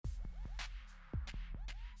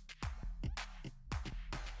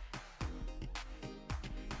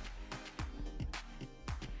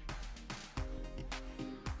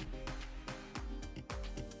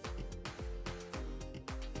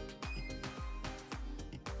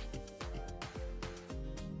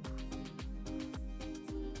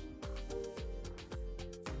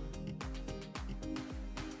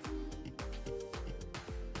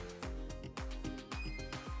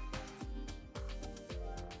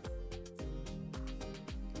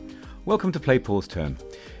Welcome to Play Pause Turn.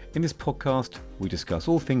 In this podcast, we discuss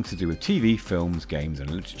all things to do with TV, films, games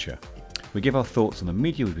and literature. We give our thoughts on the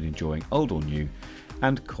media we've been enjoying, old or new,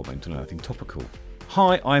 and comment on anything topical.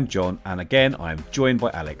 Hi, I'm John, and again, I'm joined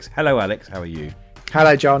by Alex. Hello, Alex. How are you?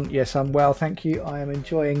 Hello, John. Yes, I'm well, thank you. I am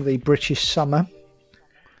enjoying the British summer.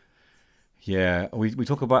 Yeah, we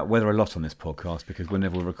talk about weather a lot on this podcast because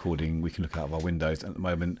whenever we're recording, we can look out of our windows. At the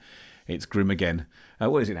moment, it's grim again.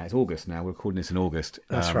 What is it now? It's August now. We're recording this in August.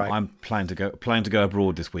 That's right. I'm planning to go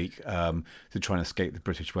abroad this week to try and escape the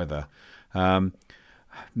British weather.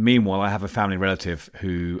 Meanwhile, I have a family relative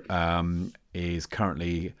who has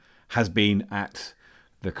been at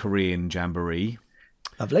the Korean Jamboree.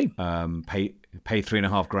 Lovely. Pay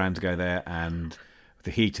 $3,500 to go there, and the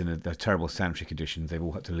heat and the terrible sanitary conditions, they've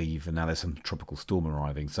all had to leave, and now there's some tropical storm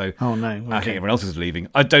arriving. So oh no, okay. I think everyone else is leaving.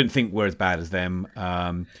 I don't think we're as bad as them,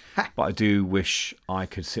 but I do wish I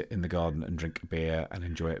could sit in the garden and drink a beer and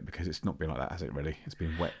enjoy it, because it's not been like that, has it? Really, it's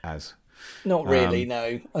been wet as. Not really.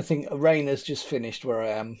 No, I think rain has just finished where I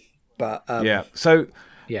am. But yeah. So,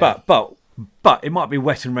 yeah. But it might be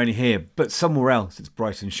wet and rainy here, but somewhere else it's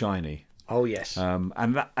bright and shiny. Oh yes.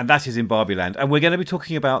 And that is in Barbie Land, and we're going to be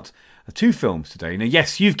talking about two films today. Now,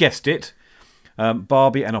 yes, you've guessed it,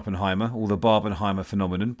 Barbie and Oppenheimer, or the Barbenheimer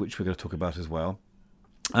phenomenon, which we're going to talk about as well.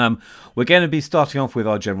 We're going to be starting off with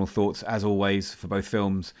our general thoughts, as always, for both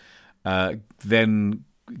films, then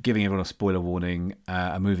giving everyone a spoiler warning,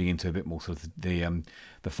 and moving into a bit more sort of the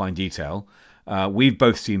fine detail. We've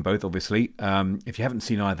both seen both, obviously. If you haven't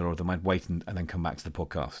seen either of them, I'd wait and then come back to the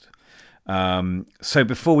podcast. So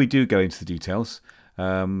before we do go into the details,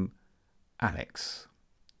 Alex,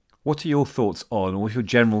 what are your thoughts on, or what's your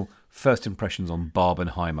general first impressions on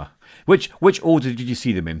Barbenheimer? Which order did you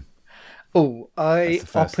see them in? Oh,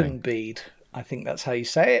 Oppenbeed. I think that's how you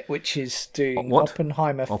say it, which is doing what?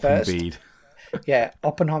 Oppenheimer first. Oppenbeed. Yeah,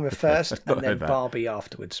 Oppenheimer first, and then Barbie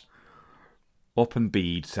afterwards.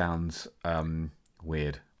 Oppenbeed sounds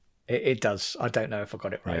weird. It does. I don't know if I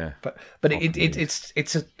got it right, Yeah. but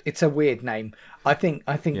it's a weird name. I think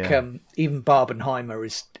Yeah. Even Barbenheimer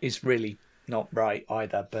is really not right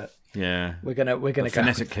either. But yeah, we're gonna go.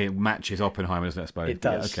 Phonetically, it matches Oppenheimer, doesn't it? I suppose It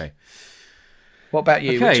does. Yeah, okay. What about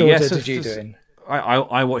you? Okay, Which order did you do in?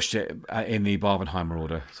 I watched it in the Barbenheimer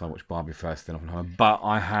order, so I watched Barbie first, then Oppenheimer. But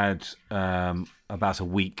I had about a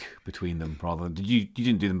week between them. Rather, you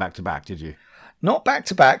didn't do them back to back, did you? Not back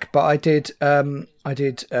to back, but I did.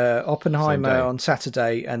 Oppenheimer on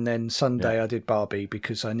Saturday, and then Sunday I did Barbie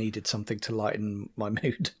because I needed something to lighten my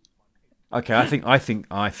mood. Okay, I think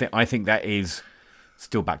that is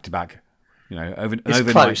still back to back. You know, overnight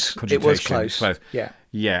close. cogitation. It was close. Yeah.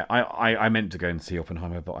 I meant to go and see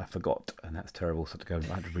Oppenheimer, but I forgot, and that's terrible. So I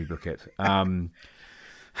had to rebook it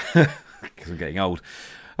because I'm getting old.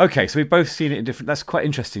 Okay, so we've both seen it in different. That's quite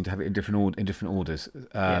interesting to have it in different orders.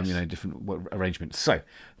 Yes. You know, different arrangements. So,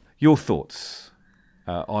 your thoughts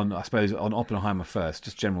on Oppenheimer first?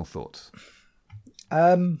 Just general thoughts.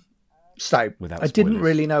 So Without I didn't spoilers.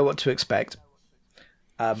 really know what to expect.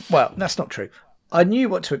 Well, that's not true. I knew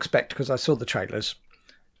what to expect because I saw the trailers.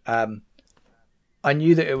 I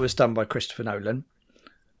knew that it was done by Christopher Nolan.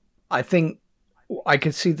 I think I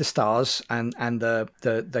could see the stars and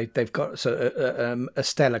they've got a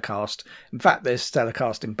stellar cast. In fact, there's stellar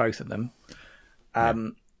cast in both of them.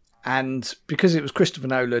 And because it was Christopher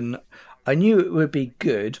Nolan, I knew it would be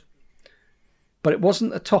good, but it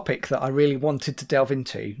wasn't a topic that I really wanted to delve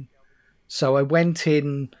into. So I went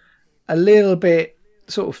in a little bit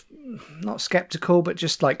sort of not skeptical, but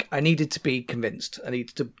just like I needed to be convinced. I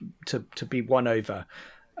needed to be won over.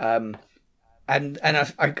 And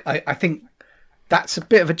I think that's a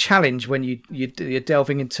bit of a challenge when you're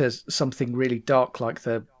delving into something really dark like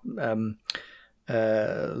the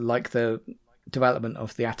development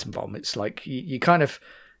of the atom bomb. It's like you kind of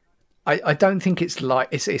I don't think it's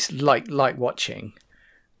like watching,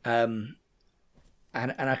 and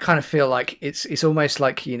I kind of feel like it's almost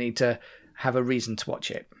like you need to have a reason to watch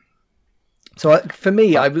it. So for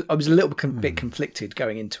me, I was a little bit conflicted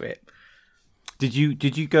going into it. Did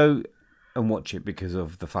you go and watch it because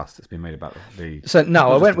of the fuss that's been made about the? So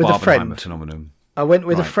no, I went with a friend. Phenomenon. I went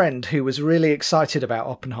with a friend who was really excited about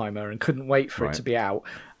Oppenheimer and couldn't wait for it to be out.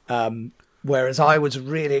 Whereas I was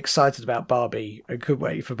really excited about Barbie and couldn't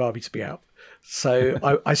wait for Barbie to be out.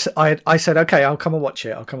 So I said, okay, I'll come and watch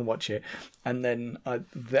it. And then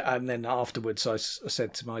afterwards, I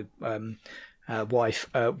said to my wife,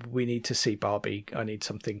 we need to see Barbie. I need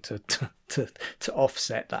something to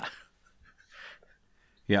offset that.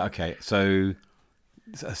 Yeah. Okay. So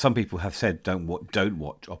some people have said don't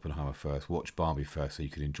watch Oppenheimer first. Watch Barbie first, so you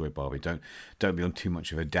can enjoy Barbie. Don't be on too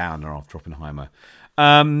much of a downer after Oppenheimer.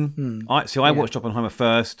 I watched Oppenheimer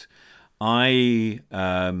first. My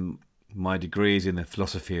degree is in the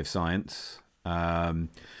philosophy of science.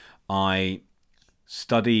 I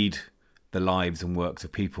studied the lives and works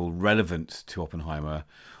of people relevant to Oppenheimer,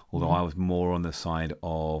 although I was more on the side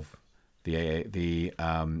of the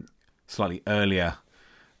slightly earlier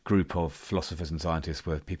group of philosophers and scientists,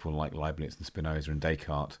 were people like Leibniz and Spinoza and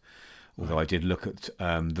Descartes. Although I did look at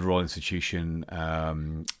the Royal Institution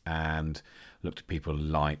and looked at people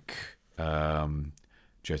like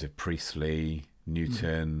Joseph Priestley,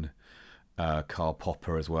 Newton, Karl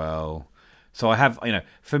Popper as well. So I have,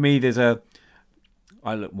 for me,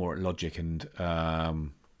 I look more at logic and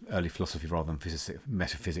early philosophy rather than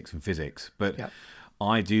metaphysics and physics. But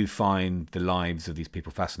I do find the lives of these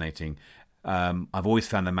people fascinating. I've always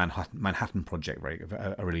found the Manhattan Project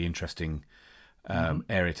a really interesting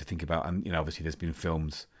area to think about. And, obviously there's been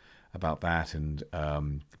films about that and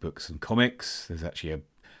books and comics. There's actually a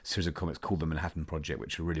series of comics called the Manhattan Project,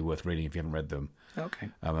 which are really worth reading if you haven't read them. Okay.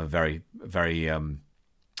 Are very, very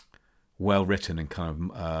well written and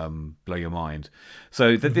kind of blow your mind.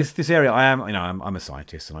 So this area, I'm a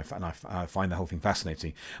scientist and I find the whole thing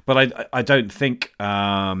fascinating. But I don't think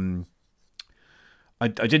I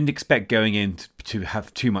didn't expect going in to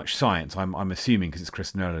have too much science. I'm assuming because it's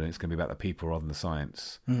Chris Nolan, it's going to be about the people rather than the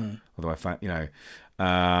science. Although I found,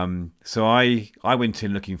 so I went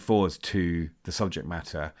in looking forward to the subject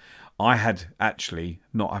matter. I had actually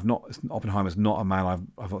Oppenheimer's not a man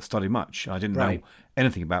I've studied much. I didn't know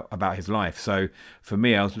anything about his life. So for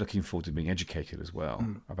me, I was looking forward to being educated as well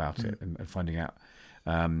about it and finding out.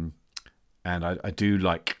 And I do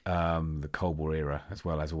like the Cold War era as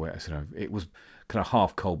well as a way. It was kind of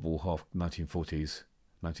half Cold War, half 1940s,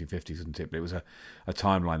 1950s, isn't it? But it was a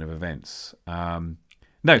timeline of events.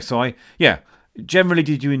 Generally,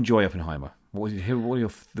 did you enjoy Oppenheimer? What are your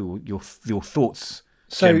thoughts?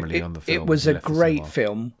 Generally on the film? It was a great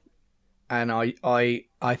film, and I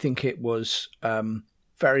think it was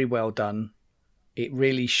very well done. It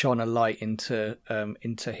really shone a light into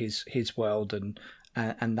his world and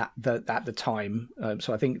that at the time.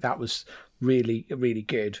 So I think that was really, really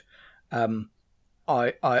good. I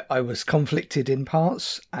was conflicted in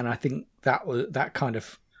parts, and I think that kind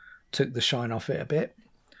of took the shine off it a bit.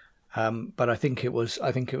 But I think it was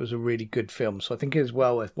a really good film. So I think it was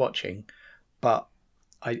well worth watching. But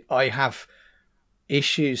I have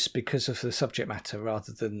issues because of the subject matter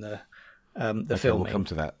rather than the filming. We'll come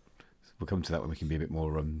to that. We'll come to that when we can be a bit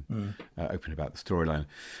more open about the storyline.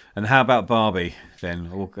 And how about Barbie then?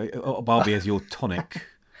 Barbie as your tonic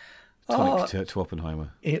to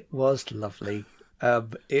Oppenheimer. It was lovely.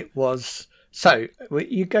 It was. So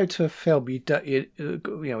you go to a film, you go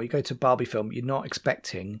to a Barbie film, you're not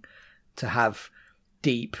expecting to have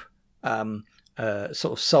deep, sort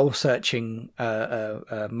of soul-searching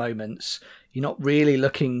moments. You're not really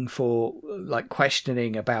looking for like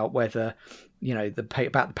questioning about whether about the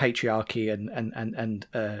patriarchy and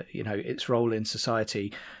its role in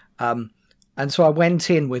society. And so I went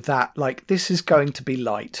in with that, like, this is going to be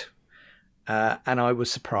light. And I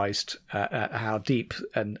was surprised at how deep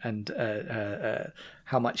and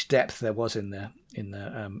how much depth there was in the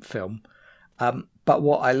film. But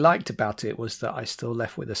what I liked about it was that I still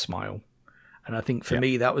left with a smile. And I think for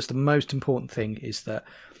me, that was the most important thing, is that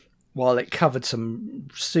while it covered some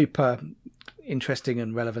super interesting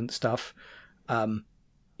and relevant stuff,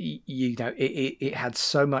 it had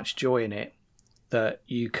so much joy in it that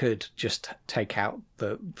you could just take out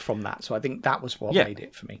from that. So I think that was what made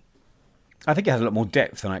it for me. I think it has a lot more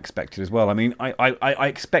depth than I expected as well. I mean, I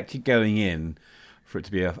expected going in for it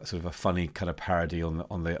to be a sort of a funny kind of parody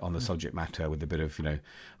on the subject matter with a bit of sort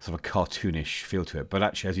of a cartoonish feel to it. But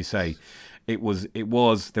actually, as you say, there was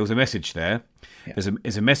a message there. Yeah.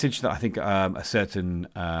 There's a message that I think a certain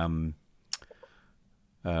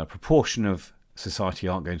proportion of society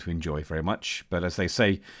aren't going to enjoy very much. But as they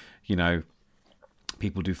say,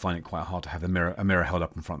 people do find it quite hard to have a mirror held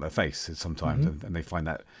up in front of their face sometimes, and they find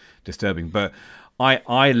that disturbing. But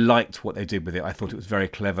I liked what they did with it. I thought it was very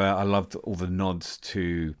clever. I loved all the nods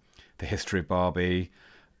to the history of Barbie.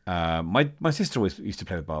 My sister always used to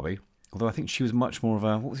play with Barbie, although I think she was much more of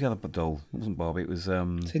a... What was the other doll? It wasn't Barbie, it was...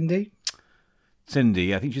 Cindy?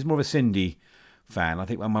 Cindy, I think she's more of a Cindy fan. I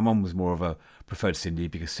think my mum was more of a preferred Cindy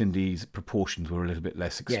because Cindy's proportions were a little bit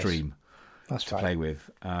less extreme to play with.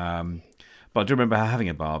 But I do remember her having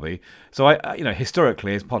a Barbie. So I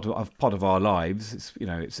historically, as part of our lives,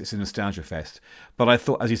 it's a nostalgia fest. But I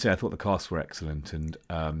thought, as you say, I thought the casts were excellent, and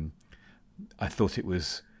I thought it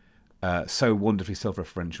was so wonderfully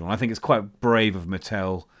self-referential. And I think it's quite brave of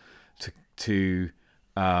Mattel to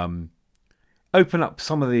open up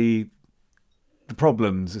some of the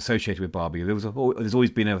problems associated with Barbie. There's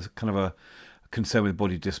always been a kind of a concern with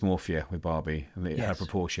body dysmorphia with Barbie and her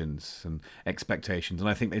proportions and expectations, and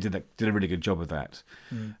I think they did a really good job of that.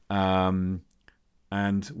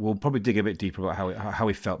 And we'll probably dig a bit deeper about how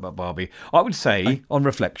we felt about Barbie. I would say, on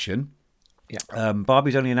reflection,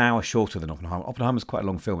 Barbie's only an hour shorter than Oppenheimer. Oppenheimer's quite a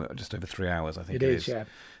long film, just over 3 hours, I think it is. Yeah.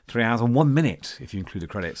 3 hours and 1 minute, if you include the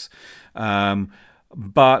credits.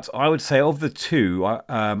 But I would say of the two,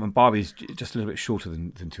 and Barbie's just a little bit shorter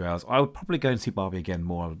than 2 hours, I would probably go and see Barbie again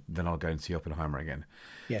more than I'll go and see Oppenheimer again.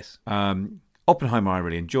 Yes. Oppenheimer I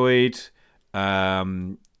really enjoyed.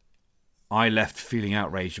 I left feeling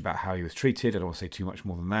outraged about how he was treated. I don't want to say too much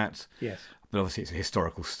more than that. Yes. But obviously it's a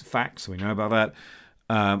historical fact, so we know about that.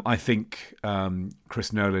 I think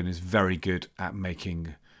Chris Nolan is very good at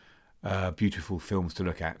making beautiful films to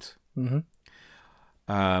look at. Mm-hmm.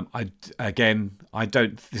 I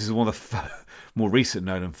don't. This is one of the more recent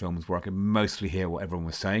Nolan films where I could mostly hear what everyone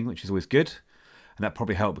was saying, which is always good, and that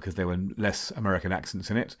probably helped because there were less American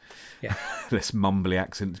accents in it, less mumbly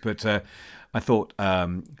accents. But I thought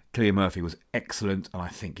Cillian Murphy was excellent, and I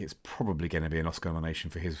think it's probably going to be an Oscar nomination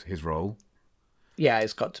for his role. Yeah,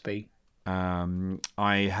 it's got to be.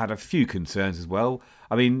 I had a few concerns as well.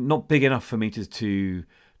 I mean, not big enough for me to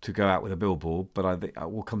go out with a billboard, but I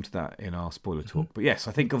will come to that in our spoiler talk. But yes,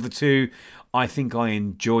 I think of the two, I think I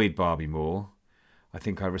enjoyed Barbie more. I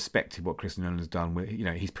think I respected what Chris Nolan has done.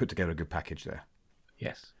 He's put together a good package there.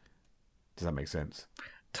 Yes. Does that make sense?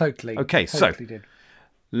 Totally. Okay, totally did.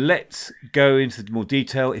 Let's go into more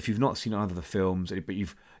detail. If you've not seen either of the films, but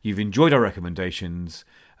you've enjoyed our recommendations,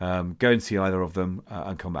 go and see either of them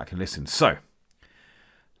and come back and listen. So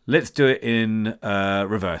let's do it in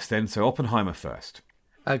reverse then. So Oppenheimer first.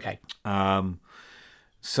 Okay.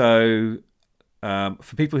 So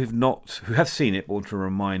for people who have seen it, but want a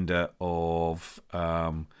reminder of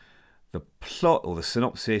the plot or the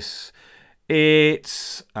synopsis,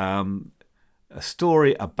 it's a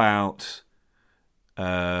story about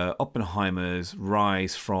Oppenheimer's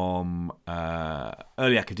rise from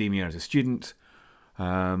early academia as a student,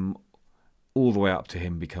 all the way up to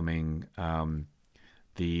him becoming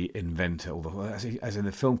the inventor, or as in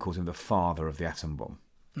the film calls him, the father of the atom bomb.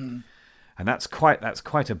 Mm. And that's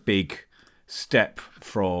quite a big step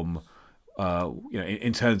from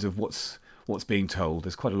in terms of what's being told.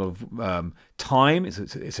 There's quite a lot of time.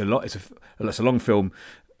 It's a long film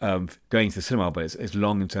going to the cinema, but it's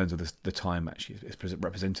long in terms of the time actually it's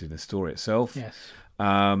represented in the story itself. Yes.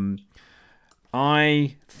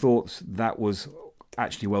 I thought that was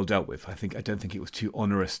actually well dealt with. I don't think it was too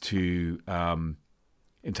onerous to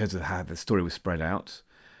in terms of how the story was spread out.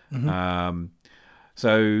 Mm-hmm.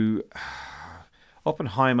 So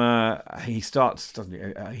Oppenheimer, he starts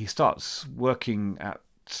working at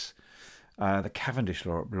the Cavendish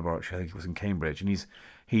laboratory. I think it was in Cambridge, and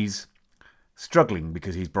he's struggling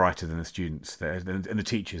because he's brighter than the students there and the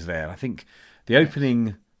teachers there. I think the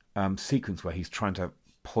opening sequence where he's trying to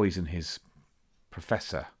poison his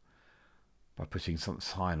professor by putting some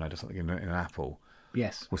cyanide or something in an apple,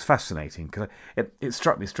 was fascinating because it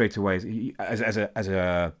struck me straight away as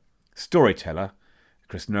a storyteller.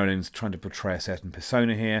 Chris Nolan's trying to portray a certain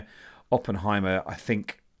persona here. Oppenheimer, I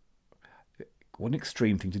think, what an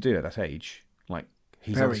extreme thing to do at that age. Like,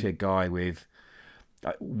 he's obviously a guy with...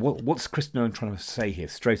 what's Chris Nolan trying to say here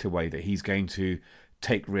straight away? That he's going to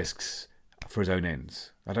take risks for his own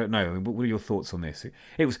ends? I don't know. I mean, what are your thoughts on this?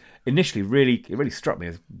 It was initially it really struck me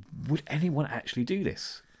as, would anyone actually do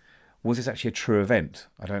this? Was this actually a true event?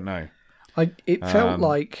 I don't know. It felt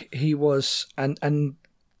like he was, and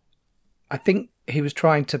I think he was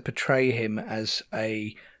trying to portray him as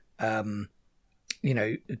a,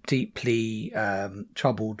 deeply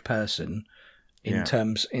troubled person in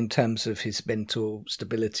terms of his mental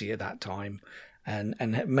stability at that time,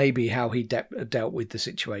 and maybe how he dealt with the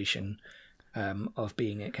situation of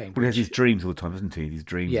being at Cambridge. Well, he has these dreams all the time, doesn't he? These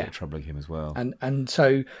dreams that are troubling him as well. And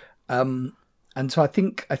so I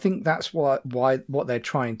think that's what they're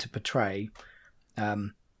trying to portray.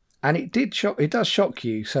 And it does shock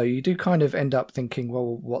you. So you do kind of end up thinking,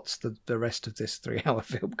 well, what's the rest of this 3-hour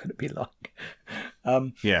film going to be like?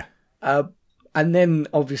 And then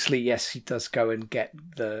obviously, yes, he does go and go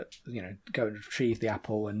and retrieve the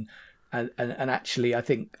apple, and actually, I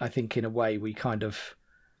think in a way we kind of,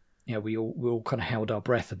 we all kind of held our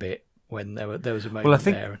breath a bit when there was a moment well, I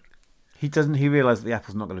think there. He realised that the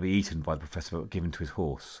apple's not going to be eaten by the professor, but given to his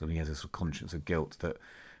horse, and he has a sort of conscience of guilt that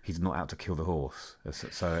he's not out to kill the horse.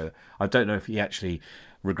 So I don't know if he actually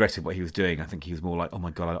regretted what he was doing. I think he was more like, oh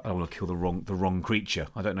my god, I want to kill the wrong creature.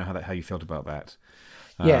 I don't know how you felt about that.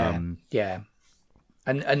 Yeah.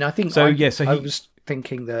 And I think So I was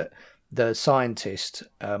thinking that the scientist,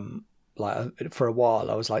 like for a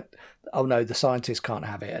while, I was like, oh no, the scientist can't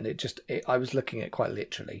have it, and I was looking at it quite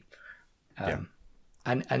literally. And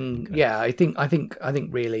Okay. yeah, I think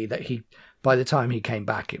really that by the time he came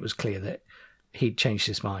back, it was clear that he'd changed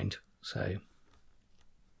his mind. So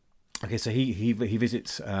Okay, so he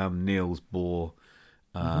visits Niels Bohr.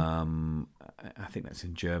 I think that's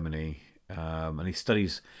in Germany, and he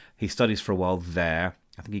studies for a while there.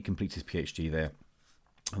 I think he completes his PhD there,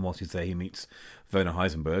 and whilst he's there, he meets Werner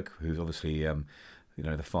Heisenberg, who's obviously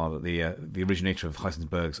the father, the originator of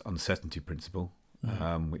Heisenberg's uncertainty principle,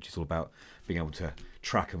 which is all about being able to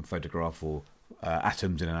track and photograph or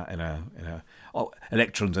atoms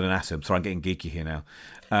electrons in an atom. Sorry, I'm getting geeky here now.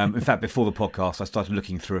 In fact, before the podcast, I started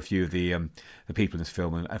looking through a few of the people in this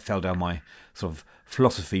film, and I fell down my sort of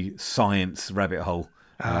philosophy science rabbit hole.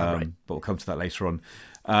 right. But we'll come to that later on.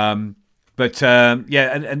 And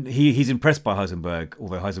he's impressed by Heisenberg,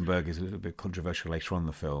 although Heisenberg is a little bit controversial later on in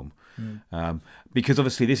the film, because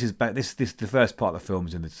obviously this is the first part of the film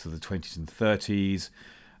is in the 20s and 30s.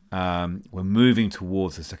 We're moving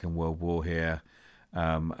towards the Second World War here,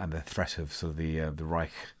 and the threat of sort of the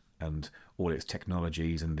Reich and all its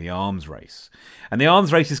technologies and the arms race. And the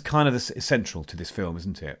arms race is kind of essential to this film,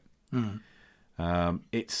 isn't it?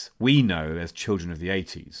 We know as children of the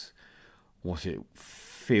 80s what it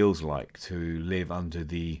feels like to live under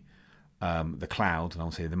the cloud, and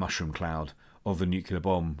I'll say the mushroom cloud of the nuclear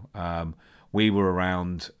bomb. We were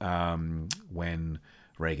around when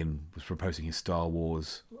Reagan was proposing his Star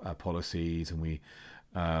Wars policies, and we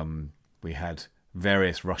had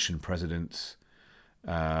various Russian presidents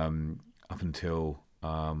up until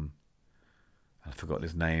I forgot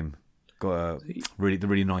his name. Got the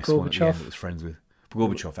really nice Gorbachev. one at the end that was friends with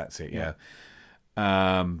Gorbachev. That's it. Yeah.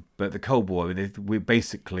 But the Cold War, we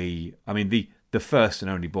basically, the first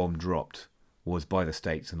and only bomb dropped was by the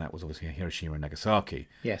States, and that was obviously Hiroshima and Nagasaki.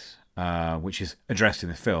 Yes. Which is addressed in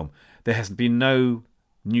the film. There has been no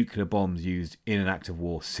nuclear bombs used in an act of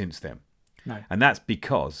war since then. No. And that's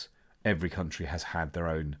because every country has had their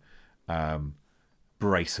own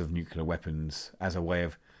brace of nuclear weapons as a way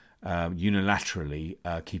of unilaterally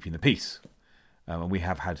keeping the peace. And we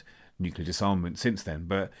have had nuclear disarmament since then.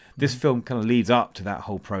 But this film kind of leads up to that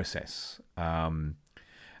whole process. And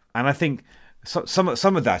I think some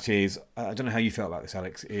of that is, I don't know how you felt about this,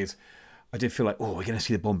 Alex, is I did feel like, we're going to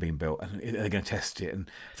see the bomb being built and they're going to test it. And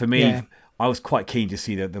for me, I was quite keen to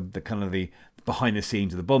see the kind of the behind the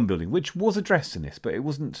scenes of the bomb building, which was addressed in this, but it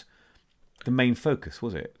wasn't the main focus,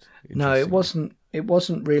 was it? No, it wasn't. It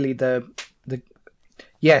wasn't really the.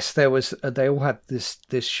 Yes, there was. They all had this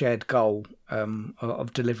shared goal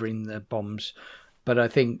of delivering the bombs, but I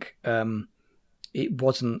think it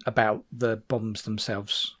wasn't about the bombs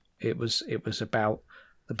themselves. It was about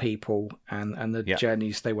the people and the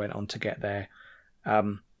journeys they went on to get there,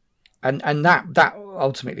 and that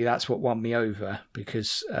ultimately that's what won me over,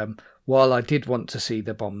 because while I did want to see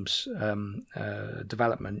the bombs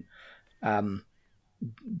development,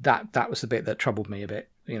 that was the bit that troubled me a bit.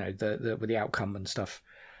 With the outcome and stuff.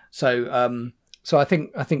 So I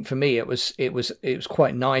think for me it was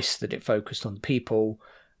quite nice that it focused on people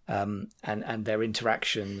and their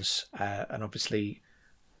interactions, and obviously,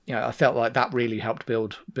 I felt like that really helped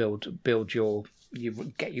build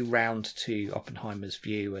get you round to Oppenheimer's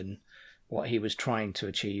view and what he was trying to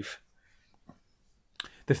achieve.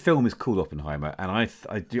 The film is called Oppenheimer, and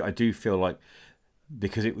I do feel like,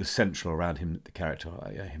 because it was central around him, the character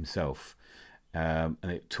himself, and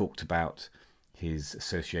it talked about his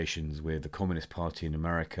associations with the Communist Party in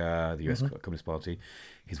America, the US Communist Party,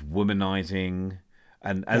 his womanizing.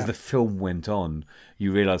 And as the film went on,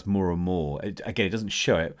 you realise more and more, it doesn't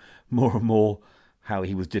show it, more and more how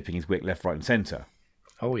he was dipping his wick left, right and centre.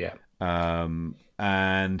 Oh, yeah.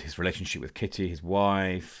 And his relationship with Kitty, his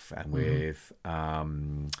wife, and with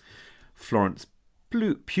Florence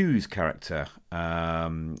Pugh's character,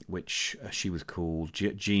 which she was called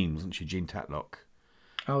Jean, wasn't she? Jean Tatlock.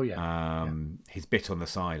 Oh, yeah. His bit on the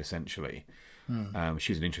side, essentially.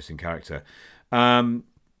 She was an interesting character. So,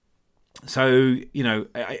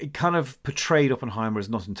 it kind of portrayed Oppenheimer as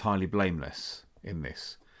not entirely blameless in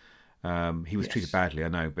this. He was treated badly, I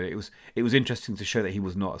know, but it was interesting to show that he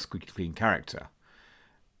was not a squeaky clean character,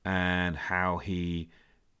 and how he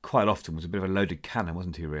quite often was a bit of a loaded cannon,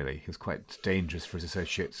 wasn't he? Really, he was quite dangerous for his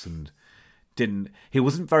associates, and he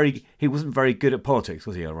wasn't very good at politics,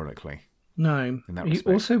 was he? Ironically, no. In that he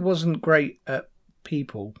respect. also wasn't great at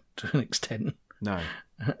people to an extent. No.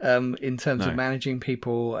 In terms of No. managing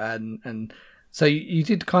people, and so you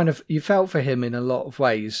did you felt for him in a lot of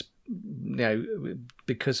ways,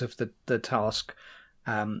 because of the task,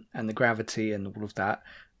 and the gravity and all of that.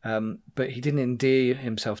 But he didn't endear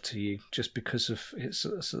himself to you just because of his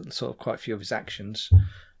sort of quite a few of his actions.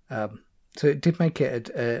 So it did make it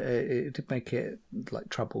like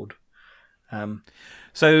troubled.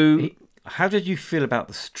 How did you feel about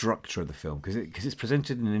the structure of the film? Because it's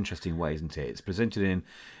presented in interesting ways, isn't it? It's presented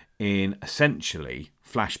in essentially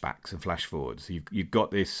flashbacks and flash forwards. You've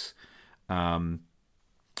got this.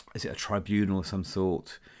 Is it a tribunal of some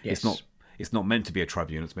sort? Yes. It's not meant to be a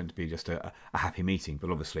tribunal. It's meant to be just a happy meeting.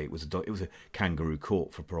 But obviously, it was a kangaroo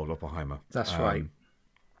court for poor old Oppenheimer. That's right.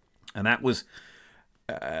 And that was,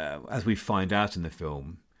 as we find out in the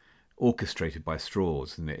film, orchestrated by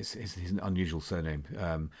Strauss, and it's his unusual surname,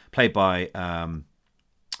 played by our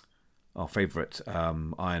favourite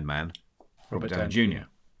Iron Man, Robert Downey Jr.,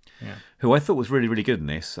 who I thought was really, really good in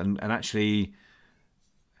this, and actually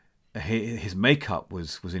his makeup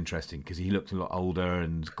was interesting because he looked a lot older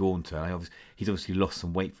and gaunter. He's obviously lost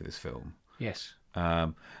some weight for this film. Yes.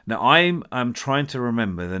 Now I'm trying to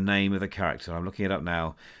remember the name of the character. I'm looking it up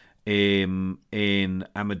now. In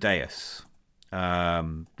Amadeus.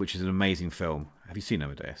 Which is an amazing film. Have you seen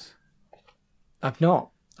Amadeus? I've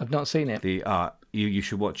not seen it. You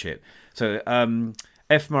should watch it. So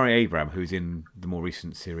F. Murray Abraham, who's in the more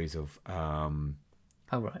recent series of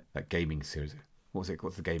right, that gaming series. What's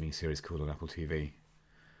the gaming series called on Apple TV?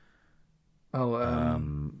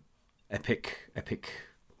 Epic.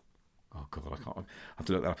 Oh God, I have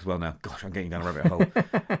to look that up as well now. Gosh, I'm getting down a rabbit hole.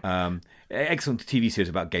 Excellent TV series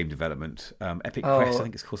about game development. Epic Quest, I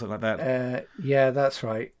think it's called something like that. Yeah, that's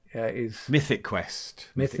right. Yeah, it is. Mythic Quest.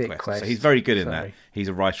 Quest. So he's very good in that. He's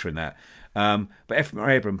a writer in that. But F.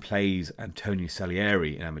 Murray Abraham plays Antonio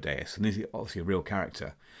Salieri in Amadeus, and this is obviously a real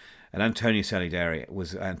character. And Antonio Salieri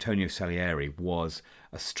was a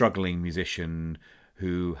struggling musician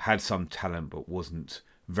who had some talent but wasn't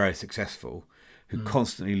very successful, who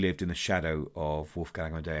constantly lived in the shadow of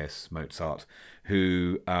Wolfgang Amadeus Mozart,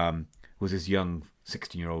 who was this young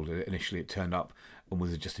 16-year-old initially, it turned up, and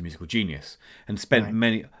was just a musical genius, and spent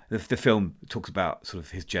many. The film talks about sort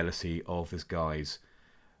of his jealousy of this guy's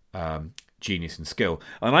genius and skill,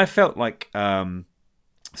 and I felt like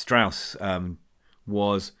Strauss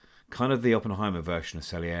was kind of the Oppenheimer version of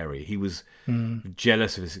Salieri. He was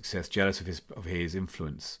jealous of his success, jealous of his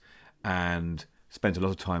influence, and spent a lot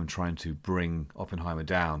of time trying to bring Oppenheimer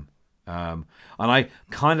down. And I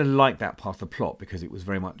kind of liked that part of the plot because it was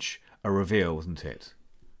very much a reveal, wasn't it?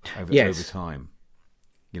 Over time.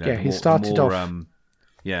 He started off.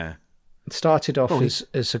 It started off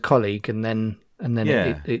as a colleague, and then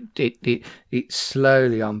it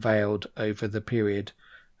slowly unveiled over the period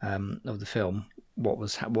of the film what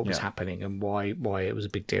was happening and why it was a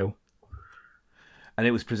big deal. And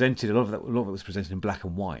it was presented a lot of it was presented in black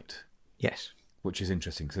and white. Yes, which is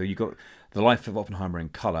interesting. So you got the life of Oppenheimer in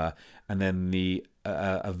colour, and then the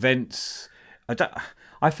events.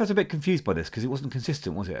 I felt a bit confused by this because it wasn't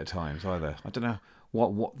consistent, was it, at times either? I don't know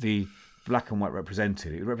what the black and white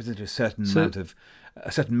represented. It represented a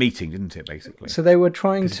certain meeting, didn't it? Basically. So they were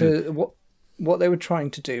trying to what they were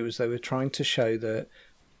trying to do was they were trying to show that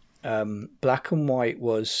black and white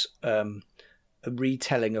was a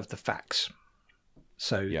retelling of the facts.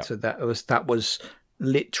 So that was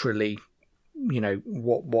literally,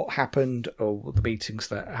 what happened, or the meetings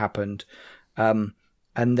that happened, and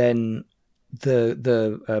then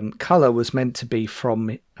the color was meant to be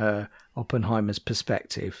from Oppenheimer's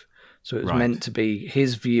perspective. So it was meant to be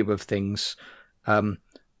his view of things,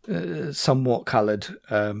 somewhat colored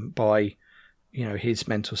by his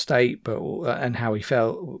mental state, and how he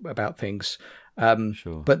felt about things.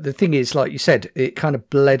 Sure. But the thing is, like you said, it kind of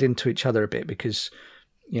bled into each other a bit because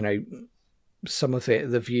some of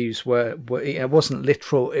the views were it wasn't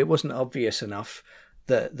literal. It wasn't obvious enough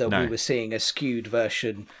that we were seeing a skewed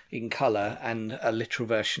version in color and a literal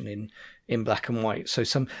version in black and white. So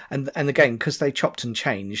and again, because they chopped and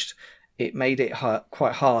changed, it made it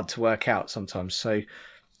quite hard to work out sometimes. So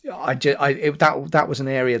that was an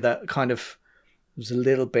area that kind of was a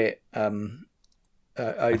little bit overused.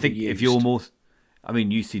 I think if you're more,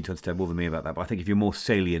 you seem to understand more than me about that, but I think if you're more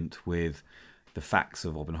salient with the facts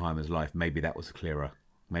of Oppenheimer's life, maybe that was clearer.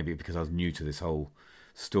 Maybe because I was new to this whole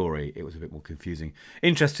story, it was a bit more confusing.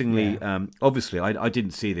 Interestingly, obviously, I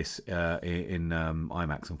didn't see this in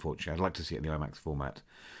IMAX, unfortunately. I'd like to see it in the IMAX format.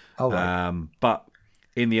 Oh, right. But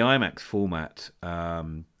in the IMAX format,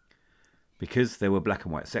 because there were black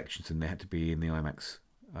and white sections and they had to be in the IMAX,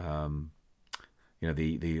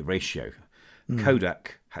 the ratio.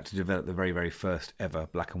 Kodak had to develop the very, very first ever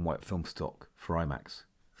black and white film stock for IMAX.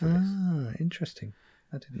 For this. Interesting.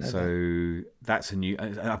 I didn't know that. So that's a new.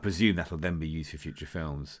 I presume that'll then be used for future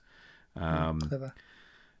films. Clever.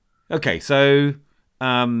 Okay, so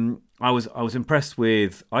I was impressed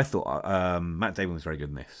with. I thought Matt Damon was very good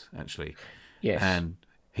in this, actually. Yes. And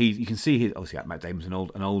you can see obviously Matt Damon's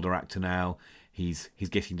an older actor now. He's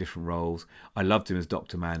getting different roles. I loved him as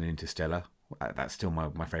Dr. Mann in Interstellar. That's still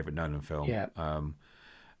my favourite Nolan film. Yeah.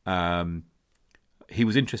 He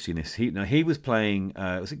was interesting in this. He was playing.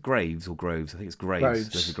 Was it Graves or Groves? I think it's Graves.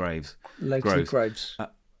 Leslie Graves. Leslie Groves.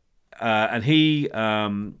 And he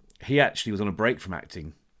actually was on a break from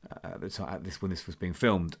acting when this was being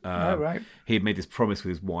filmed. Right. He had made this promise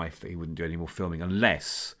with his wife that he wouldn't do any more filming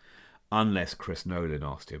unless Chris Nolan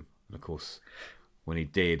asked him. And of course, when he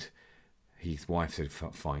did, his wife said,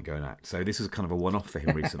 "Fine, go and act." So this was kind of a one-off for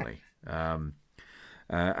him recently.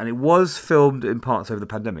 And it was filmed in parts over the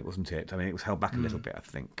pandemic, wasn't it? I mean, it was held back a little bit, I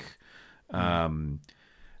think.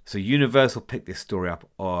 So Universal picked this story up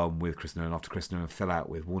with Chris Nolan after Chris Nolan fell out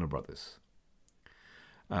with Warner Brothers.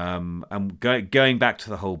 And going back to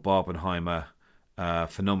the whole Barbenheimer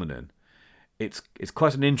phenomenon, it's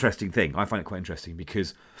quite an interesting thing. I find it quite interesting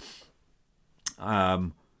because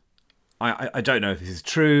I don't know if this is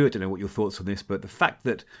true. I don't know what your thoughts on this, but the fact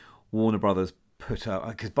that Warner Brothers put out,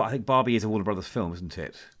 because I think Barbie is a Warner Brothers film, isn't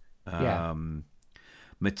it? Yeah.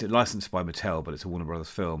 Licensed by Mattel, but it's a Warner Brothers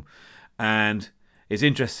film, and it's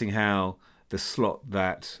interesting how the slot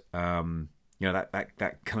that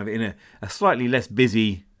that kind of in a slightly less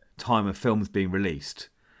busy time of films being released.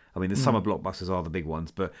 I mean, the summer blockbusters are the big ones,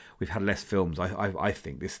 but we've had less films, I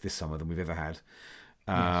think, this summer than we've ever had.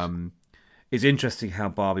 It's interesting how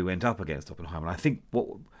Barbie went up against Oppenheimer. And I think what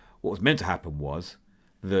was meant to happen was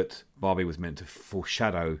that Barbie was meant to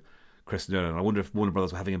foreshadow Chris Nolan. I wonder if Warner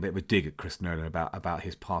Brothers were having a bit of a dig at Chris Nolan about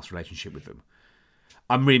his past relationship with them.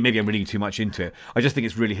 Maybe I'm reading too much into it. I just think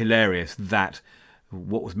it's really hilarious that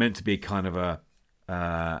what was meant to be kind of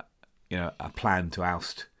a plan to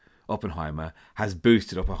oust Oppenheimer has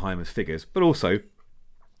boosted Oppenheimer's figures, but also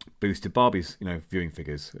boosted Barbie's viewing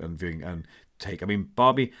figures and take. I mean,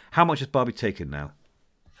 Barbie. How much has Barbie taken now?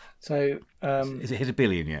 So is it hit $1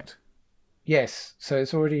 billion yet? Yes, so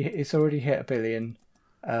it's already hit $1 billion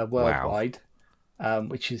worldwide,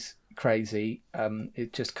 which is crazy.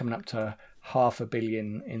 It's just coming up to $500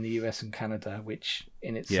 million in the US and Canada, which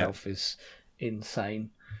in itself is insane.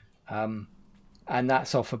 And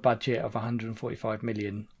that's off a budget of 145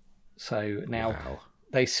 million. So now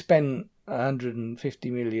they spent 150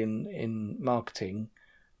 million in marketing,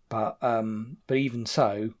 but even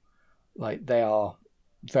so, like, they are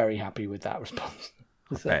very happy with that response.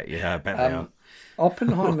 I bet they are.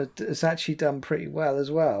 Oppenheimer has actually done pretty well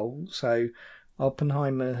as well. So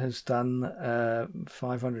Oppenheimer has done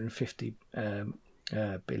 550 million.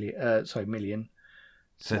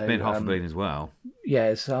 So it's been $500 million as well. Yeah,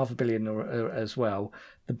 it's $500 million as well.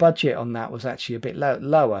 The budget on that was actually a bit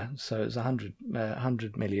lower, so it was 100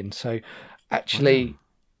 million. So actually,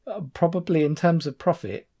 probably in terms of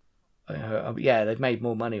profit, they've made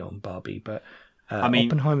more money on Barbie, but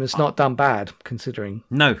Oppenheimer's not done bad considering.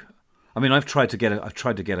 No, I mean I've tried to get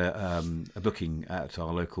a booking at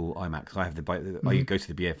our local IMAX. I go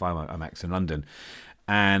to the BFI IMAX in London,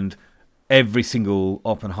 and every single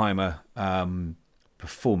Oppenheimer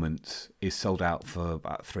performance is sold out for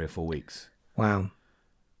about 3 or 4 weeks. Wow.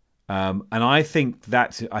 And I think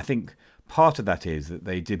part of that is that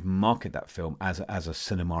they did market that film as a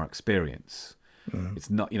cinema experience. It's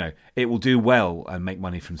not, it will do well and make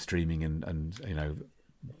money from streaming and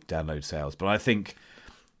download sales. But I think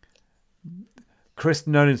Chris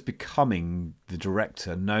Nolan's becoming the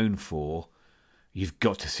director known for, you've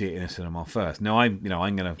got to see it in a cinema first. Now I'm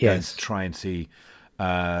going to go and try and see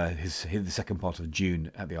the second part of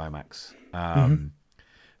June at the IMAX.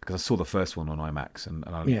 Because I saw the first one on IMAX and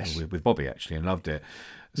with Bobby actually and loved it.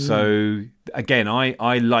 So again,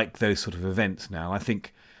 I like those sort of events now. I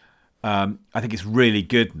think it's really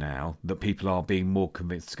good now that people are being more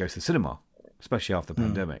convinced to go to the cinema, especially after the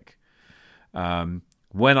pandemic.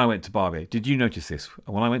 When I went to Barbie, did you notice this?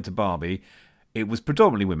 When I went to Barbie, it was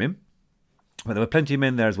predominantly women, but there were plenty of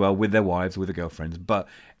men there as well with their wives, with their girlfriends, but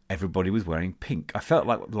everybody was wearing pink. I felt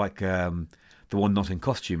like the one not in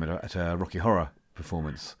costume at a Rocky Horror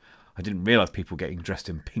performance. I didn't realise people getting dressed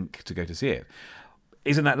in pink to go to see it.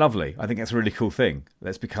 Isn't that lovely? I think that's a really cool thing.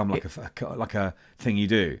 That's become like a thing you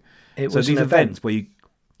do. It was these an events where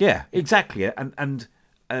exactly, and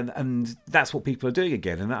that's what people are doing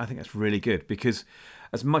again, and I think that's really good because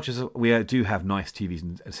as much as we do have nice TVs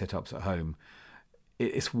and setups at home,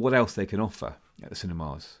 it's what else they can offer at the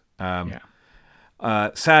cinemas.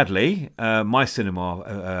 Sadly, my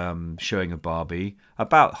cinema showing of Barbie,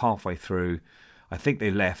 about halfway through, I think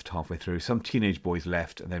they left halfway through. Some teenage boys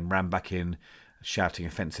left and then ran back in, shouting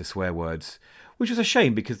offensive swear words, which was a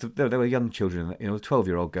shame because there were young children,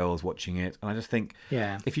 12-year-old girls watching it. And I just think,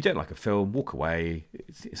 Yeah. if you don't like a film, walk away.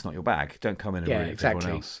 It's not your bag. Don't come in and ruin it for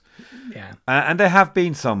everyone else. Yeah. And there have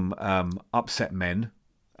been some upset men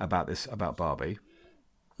about Barbie.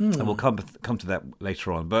 And we'll come to that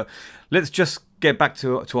later on. But let's just get back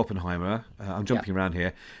to Oppenheimer. I'm jumping around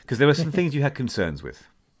here because there were some things you had concerns with.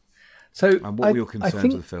 So, and what were your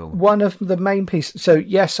concerns with the film? One of the main pieces. So,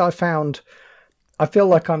 yes, I feel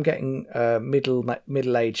like I'm getting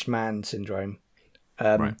middle-aged man syndrome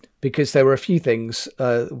Right. because there were a few things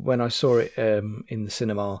when I saw it in the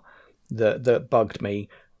cinema that bugged me.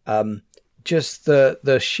 Just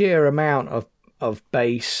the sheer amount of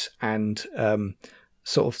bass and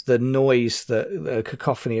sort of the noise, the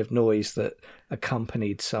cacophony of noise that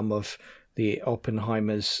accompanied some of the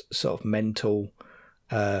Oppenheimer's sort of mental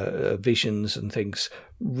visions and things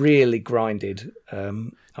really grinded. I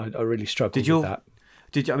really struggled with that.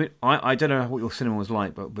 I mean, I don't know what your cinema was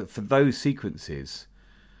like, but for those sequences,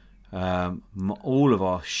 all of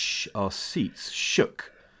our seats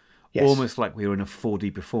shook. Yes. Almost like we were in a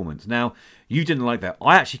 4D performance. Now, you didn't like that.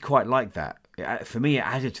 I actually quite liked that. For me, it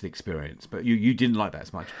added to the experience, but you didn't like that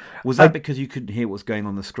as much. Was that because you couldn't hear what was going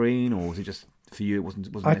on the screen, or was it just for you it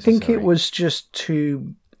wasn't necessary? I think it was just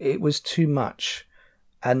too much,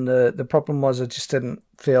 and the problem was I just didn't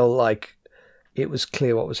feel like it was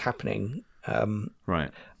clear what was happening.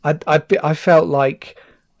 Right. I felt like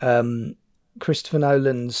Christopher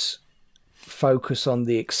Nolan's focus on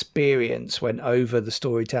the experience went over the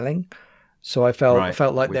storytelling, so I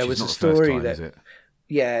felt like there was a story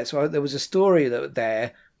so there was a story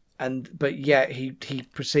there, but yet he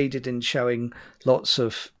proceeded in showing lots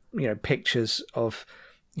of pictures of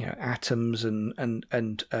atoms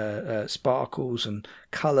and sparkles and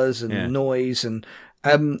colours and noise and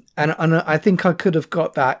I think I could have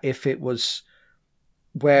got that if it was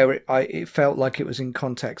where it felt like it was in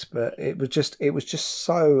context, but it was just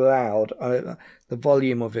so loud. The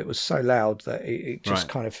volume of it was so loud that it just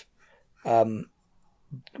kind of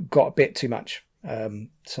got a bit too much.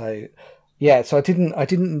 So I didn't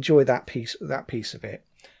enjoy that piece of it,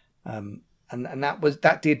 and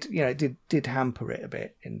that did hamper it a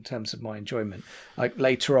bit in terms of my enjoyment. Like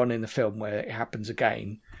later on in the film where it happens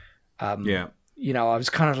again, I was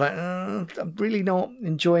kind of like, I'm really not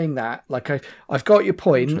enjoying that. Like I've got your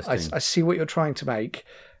point. I see what you're trying to make.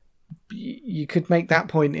 You could make that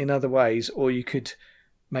point in other ways, or you could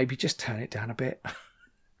maybe just turn it down a bit.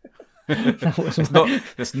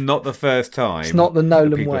 That's not the first time. It's not the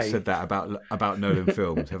Nolan people way. Have said that about Nolan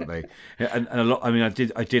films, haven't they? And a lot. I mean, I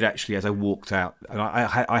did actually as I walked out, and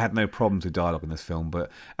I had no problems with dialogue in this film,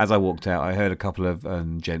 but as I walked out, I heard a couple of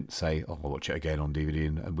gents say, "Oh, I'll watch it again on DVD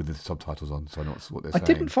and with the subtitles on, so I know what they're saying." I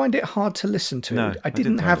didn't find it hard to listen to. No, I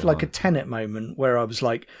didn't have like a Tenet moment where I was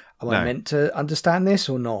like, "Am I meant to understand this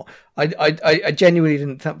or not?" I genuinely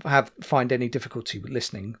didn't find any difficulty with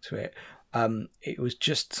listening to it. It was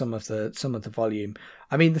just some of the volume.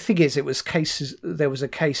 I mean, the thing is, there was a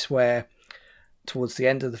case where towards the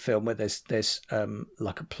end of the film where there's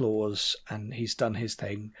like applause and he's done his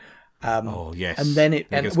thing. Oh yes, and then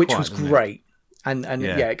which quiet, was great.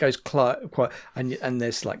 It goes quiet, and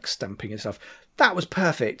there's like stamping and stuff. That was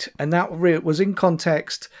perfect, and that was in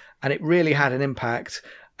context, and it really had an impact.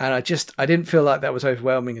 And I didn't feel like that was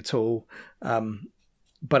overwhelming at all.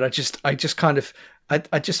 But I just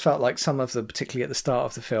felt like some of them, particularly at the start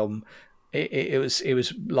of the film, it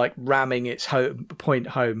was like ramming its point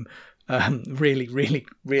home really, really,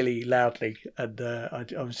 really loudly, and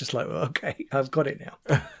I was just like, well, okay, I've got it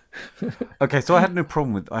now. Okay, so I had no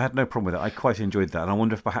problem with it. I quite enjoyed that, and I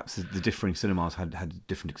wonder if perhaps the differing cinemas had a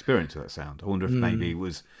different experience with that sound. I wonder if maybe it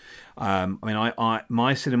was.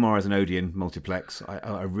 My cinema is an Odeon multiplex.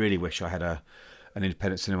 I really wish I had an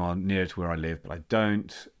independent cinema near to where I live, but I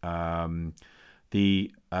don't.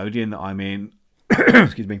 The Odeon that I'm in,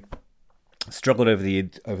 excuse me, struggled over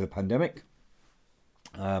the pandemic.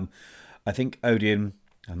 I think Odeon,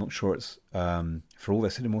 I'm not sure it's for all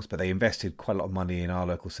their cinemas, but they invested quite a lot of money in our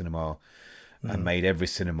local cinema and made every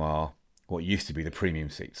cinema what used to be the premium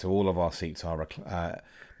seat. So all of our seats are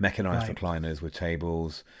mechanised recliners with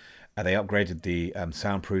tables. They upgraded the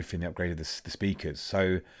soundproofing, they upgraded the speakers.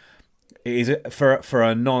 So it is for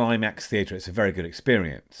a non-IMAX theatre, it's a very good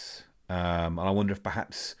experience. And I wonder if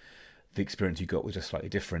perhaps the experience you got was just slightly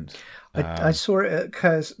different. I saw it at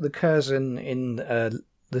the Curzon in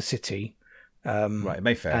the city. Right,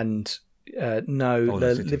 Mayfair. And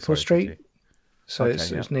Liverpool Street. So Okay,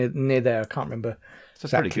 it's yeah. it's near there. I can't remember It's a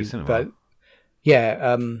pretty exactly, good cinema. but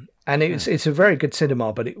yeah, and it's a very good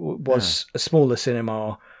cinema, but it Yeah, was a smaller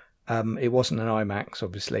cinema. It wasn't an IMAX,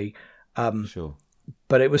 obviously, sure.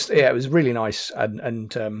 but it was really nice,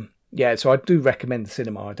 and yeah, so I do recommend the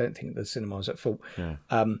cinema. I don't think the cinema's at fault, Yeah,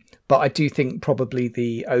 but I do think probably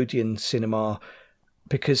the Odeon cinema,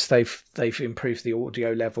 because they've improved the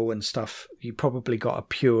audio level and stuff. You probably got a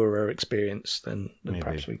purer experience than maybe.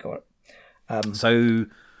 perhaps we got. So,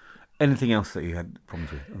 anything else that you had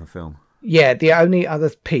problems with on the film? Yeah, the only other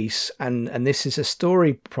piece, and this is a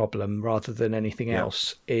story problem rather than anything Yeah,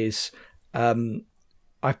 else, is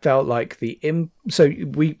I felt like so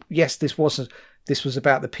we yes this was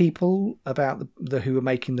about the people, about the who were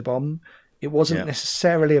making the bomb. It wasn't yeah,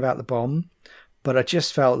 necessarily about the bomb, but I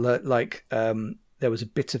just felt that like there was a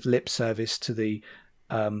bit of lip service to the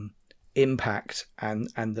impact and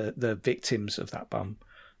the victims of that bomb.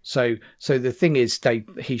 So the thing is,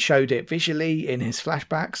 he showed it visually in his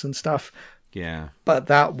flashbacks and stuff, yeah. but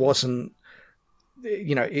that wasn't,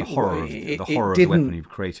 The horror of the it horror of the weapon didn't you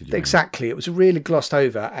created. You mean? exactly. It was really glossed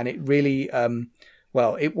over, and it really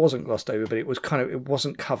well, it wasn't glossed over, but it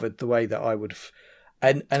wasn't covered the way that I would have.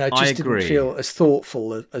 And I I just didn't agree. feel as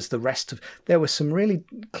thoughtful as the rest of. There were some really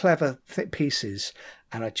clever pieces,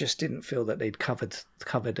 and I just didn't feel that they'd covered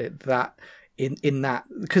it that in that,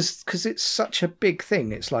 because it's such a big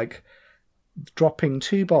thing. It's like dropping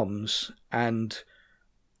two bombs, and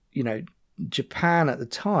you know Japan at the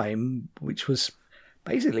time, which was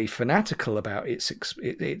basically fanatical about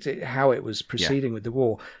how it was Yeah, proceeding with the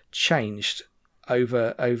war, changed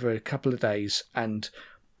over a couple of days, and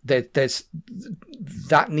there's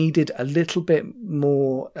that needed a little bit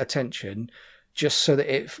more attention, just so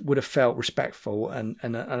that it would have felt respectful, and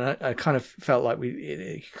I kind of felt like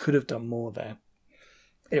it could have done more there.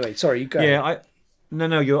 Anyway, sorry, you go ahead. yeah.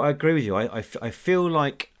 I agree with you. I feel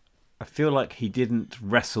like he didn't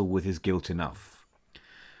wrestle with his guilt enough.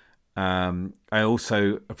 I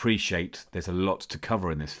also appreciate there's a lot to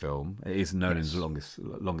cover in this film. It is Nolan's Yes.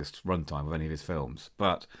 longest runtime of any of his films,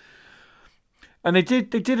 and they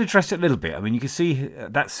did address it a little bit. I mean, you can see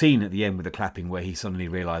that scene at the end with the clapping where he suddenly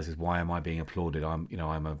realizes, why am I being applauded? I'm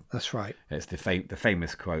a. That's right. It's the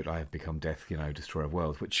famous quote, "I have become death, destroyer of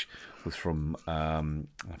worlds," which was from I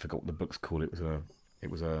forgot what the book's called. It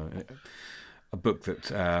was a book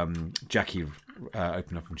that Jackie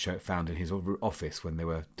opened up and found in his office when they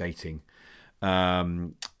were dating.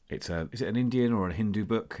 Is it an Indian or a Hindu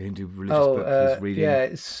book, a Hindu religious book he was reading? Yeah,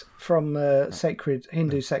 it's from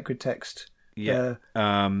Hindu sacred text, Yeah.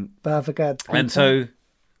 the Bhagavad And Gita. so,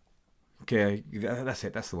 okay, that's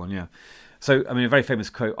it. That's the one. Yeah. So, I mean, a very famous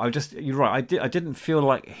quote. You're right. I didn't feel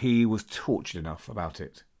like he was tortured enough about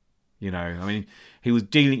it. I mean, he was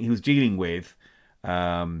dealing with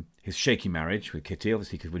his shaky marriage with Kitty,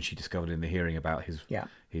 obviously, because when she discovered in the hearing about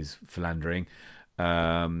his philandering,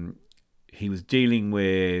 he was dealing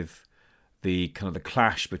with the kind of the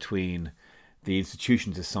clash between the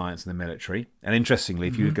institutions of science and the military. And interestingly,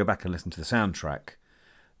 if you go back and listen to the soundtrack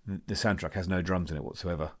has no drums in it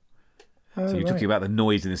whatsoever. Oh, So you're right. talking about the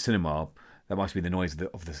noise in the cinema. That must be the noise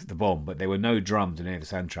of the bomb, but there were no drums in any of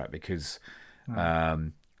the soundtrack because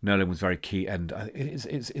Nolan was very key. And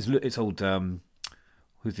it's old.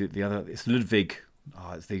 Who's the other? It's Ludwig.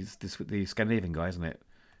 Oh, it's the Scandinavian guy, isn't it?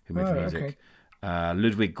 Who made the music? Okay.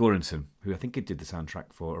 Ludwig Göransson, who I think did the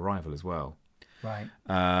soundtrack for Arrival as well. Right.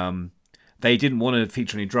 They didn't want to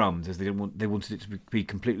feature any drums, as they wanted it to be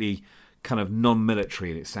completely kind of non-military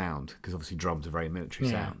in its sound, because obviously drums are very military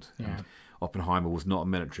sound. Yeah. And Oppenheimer was not a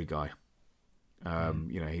military guy.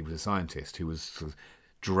 He was a scientist who was sort of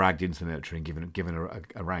dragged into the military and given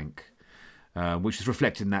a rank, which is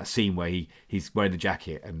reflected in that scene where he's wearing the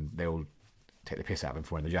jacket and they all take the piss out of him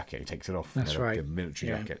for wearing the jacket. He takes it off. That's right. The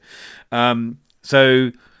military jacket.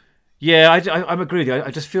 So yeah, I'm agreeing with you. I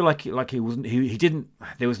just feel like he wasn't. He didn't.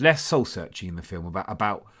 There was less soul searching in the film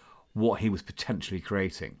about what he was potentially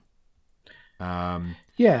creating.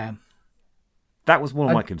 Yeah. That was one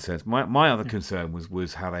of my concerns. My other concern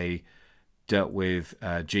was how they dealt with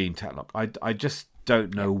Gene Tatlock. I just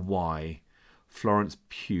don't know why Florence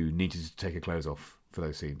Pugh needed to take her clothes off for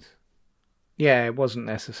those scenes. Yeah, it wasn't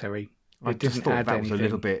necessary. I just thought that was a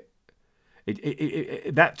little bit.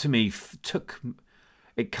 That to me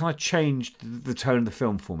it kind of changed the tone of the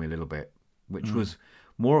film for me a little bit, which was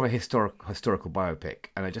more of a historical biopic,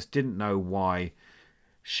 and I just didn't know why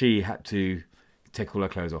she had to take all her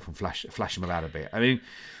clothes off and flash them about a bit. I mean,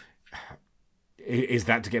 is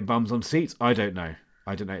that to get bums on seats? I don't know.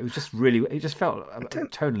 It was just really. It just felt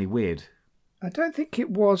tonally weird. I don't think it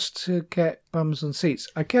was to get bums on seats.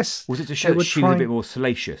 I guess Was it to they show that were she was a bit trying. more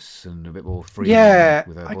salacious and a bit more free hand Yeah,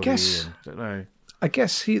 with her I body? guess. And I don't know. I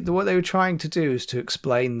guess what they were trying to do is to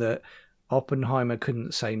explain that Oppenheimer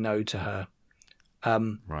couldn't say no to her.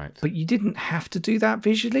 Right. But you didn't have to do that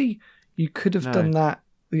visually. You could have No. done that,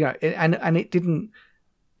 and it didn't.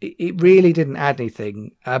 It really didn't add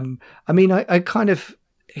anything. I mean, I kind of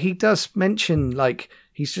he does mention like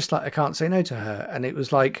he's just like I can't say no to her, and it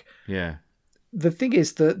was like Yeah. the thing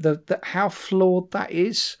is the how flawed that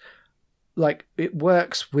is. Like it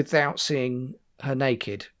works without seeing her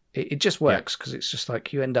naked. It just Yeah. works because it's just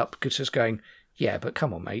like you end up just going, yeah, but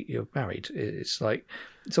come on, mate, you're married. It's like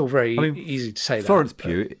it's all I very mean, easy to say that. Florence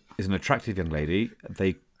Pugh is an attractive young lady.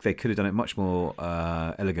 They could have done it much more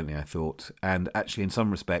elegantly, I thought, and actually, in some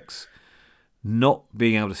respects, not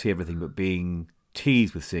being able to see everything but being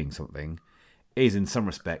teased with seeing something is, in some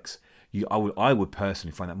respects, I would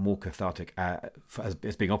personally find that more cathartic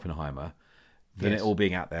as being Oppenheimer than it all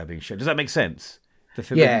being out there being shown. Does that make sense? The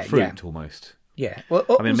forbidden fruit, almost. Yeah. Well,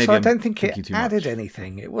 I mean, also, maybe I I'm don't think thinking it too added much.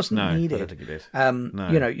 anything. It wasn't No, I needed. don't think it did.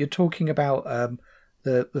 No. You're talking about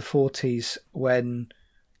the 40s when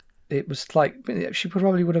it was like she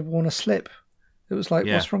probably would have worn a slip. It was like,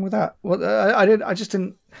 Yeah. what's wrong with that? Well, I just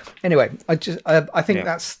didn't. Anyway, I think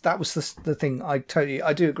Yeah. that was the thing. I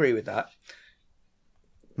do agree with that.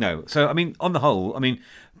 No. So, I mean, on the whole, I mean,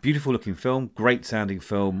 beautiful looking film, great sounding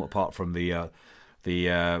film, apart from although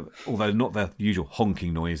not the usual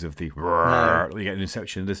honking noise of the No. that you get in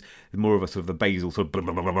Inception. There's more of a sort of the basal sort of blah,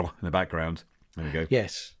 blah, blah, blah, in the background. There we go.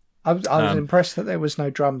 Yes. I was impressed that there was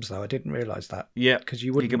no drums though. I didn't realise that. Yeah, because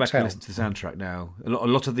you wouldn't go back tell. and listen to the soundtrack now. A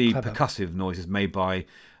lot of the Clever. percussive noises made by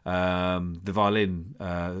the violin,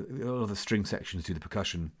 a lot of the string sections do the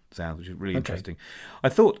percussion sounds, which is really interesting. I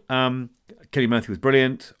thought Kelly Murphy was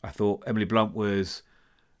brilliant. I thought Emily Blunt was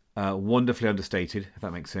wonderfully understated, if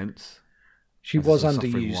that makes sense. She As a was sort of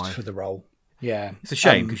suffering underused wife. for the role. Yeah, It's a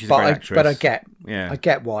shame because she's a great actress. But I get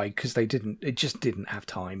why, because it just didn't have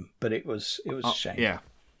time. But it was a shame. Yeah,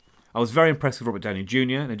 I was very impressed with Robert Downey Jr.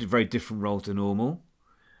 and he did a very different role to normal.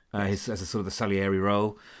 As a sort of the Salieri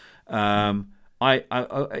role. It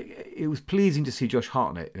was pleasing to see Josh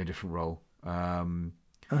Hartnett in a different role.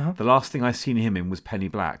 The last thing I seen him in was Penny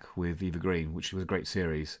Black with Eva Green, which was a great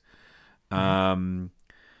series.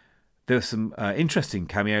 There were some interesting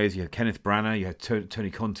cameos. You had Kenneth Branagh, you had Tony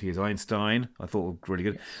Conti as Einstein. I thought were really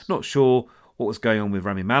good. Yes. Not sure what was going on with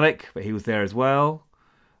Rami Malek, but he was there as well.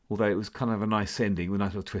 Although it was kind of a nice ending with a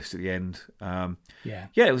nice little twist at the end. Yeah,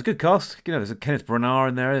 it was a good cast. You know, there's a Kenneth Branagh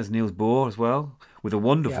in there. There's Niels Bohr as well, with a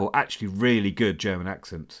wonderful, actually really good German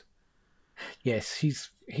accent. Yes, he's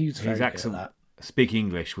very his accent, good at that. Speaking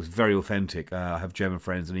English was very authentic. I have German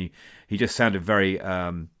friends, and he just sounded very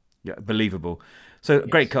believable. So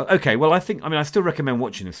great cast. Okay, well, I still recommend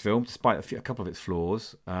watching this film, despite a couple of its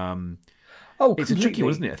flaws. It's a tricky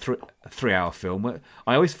one, isn't it? A 3-hour film.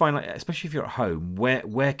 I always find, like, especially if you're at home,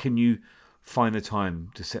 where can you find the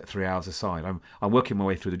time to set 3 hours aside? I'm working my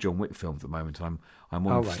way through the John Wick films at the moment. I'm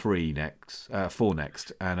on 4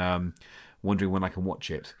 next, and wondering when I can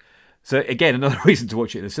watch it. So again, another reason to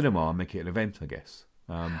watch it in the cinema and make it an event, I guess.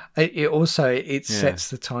 It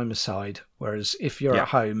sets the time aside. Whereas if you're at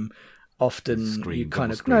home, often you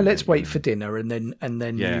kind of let's wait for dinner, and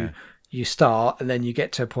then you start, and then you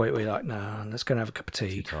get to a point where you're like, no, let's go and have a cup of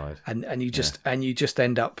tea, and you just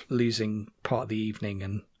end up losing part of the evening,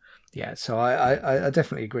 and so I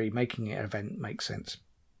definitely agree. Making it an event makes sense.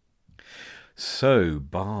 So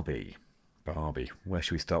Barbie, where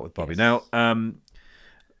should we start with Barbie? Now,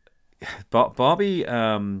 Barbie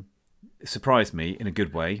surprised me in a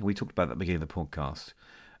good way. We talked about that at the beginning of the podcast,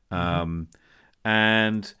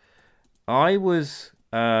 and I was,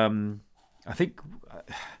 I think.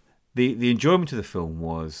 The enjoyment of the film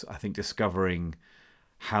was, I think, discovering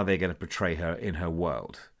how they're going to portray her in her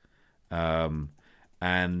world.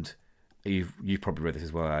 And you've probably read this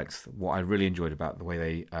as well, Alex. What I really enjoyed about the way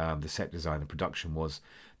they the set design and production was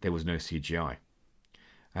there was no CGI.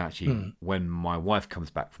 And actually, when my wife comes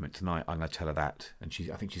back from it tonight, I'm going to tell her that, and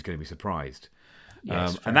I think she's going to be surprised.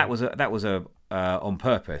 Yes, and that was on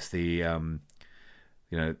purpose. The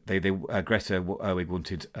Greta Gerwig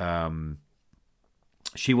wanted.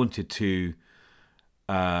 She wanted to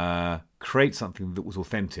create something that was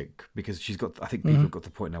authentic, because I think people have got to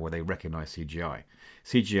the point now where they recognise CGI.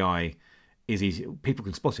 CGI is easy. People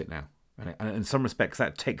can spot it now. And in some respects,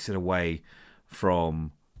 that takes it away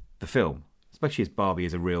from the film, especially as Barbie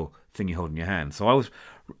is a real thing you hold in your hand. So I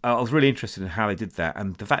was really interested in how they did that,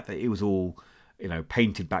 and the fact that it was all,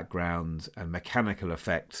 painted backgrounds and mechanical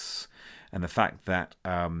effects, and the fact that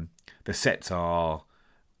the sets are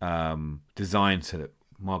designed so that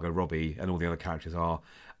Margot Robbie and all the other characters are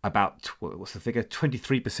about, what's the figure,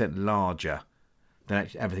 23% larger than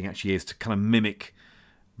everything actually is, to kind of mimic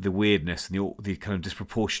the weirdness and the kind of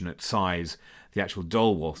disproportionate size the actual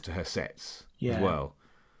doll was to her sets as well.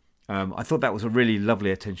 I thought that was a really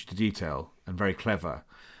lovely attention to detail and very clever.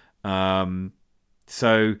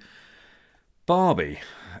 So Barbie,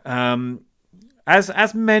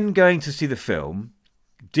 as men going to see the film,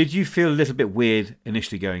 did you feel a little bit weird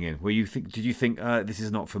initially going in? Did you think this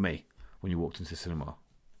is not for me when you walked into the cinema,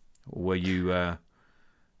 or were you,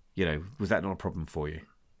 was that not a problem for you?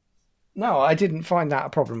 No, I didn't find that a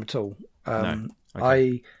problem at all. No.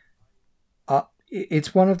 Okay.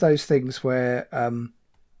 It's one of those things where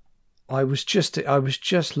I was just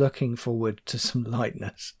looking forward to some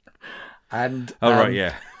lightness, and right,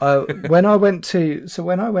 yeah. when I went to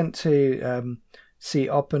see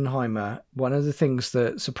Oppenheimer, one of the things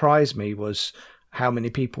that surprised me was how many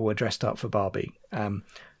people were dressed up for Barbie, and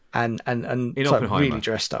really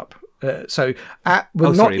dressed up.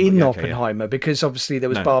 Not in Oppenheimer, because obviously there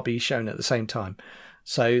was Barbie shown at the same time,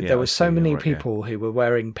 so there were so many people who were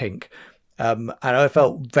wearing pink. And I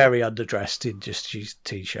felt very underdressed in just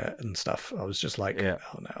t-shirt and stuff. I was just like, oh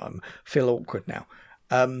no, I feel awkward now.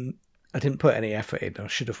 I didn't put any effort in. I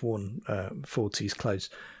should have worn 40s clothes.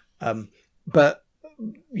 But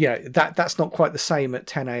that's not quite the same at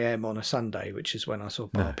 10 a.m. on a Sunday, which is when I saw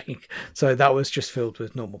Barbie. No. So that was just filled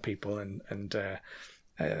with normal people and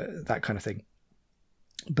that kind of thing.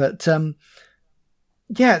 But so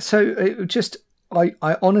it just, I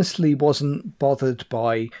honestly wasn't bothered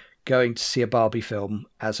by going to see a Barbie film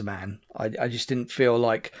as a man. I just didn't feel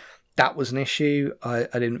like that was an issue. I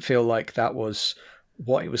didn't feel like that was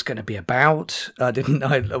what it was going to be about. I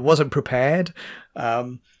wasn't prepared.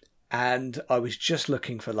 And I was just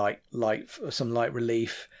looking for some light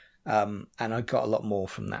relief. And I got a lot more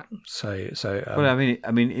from that. Well,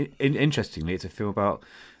 I mean, interestingly, it's a film about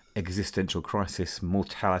existential crisis,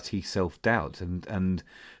 mortality, self-doubt, and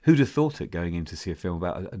who'd have thought it going in to see a film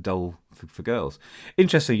about a doll for girls.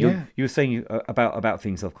 Interesting. You were saying about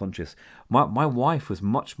being self-conscious. My wife was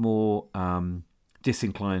much more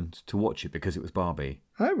disinclined to watch it because it was Barbie.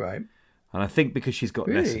 Oh, right. And I think because she's got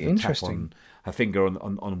less of a tap on her finger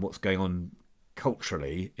on what's going on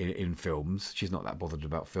culturally in films, she's not that bothered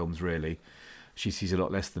about films really. She sees a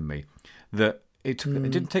lot less than me. That it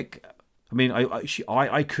didn't take. I mean,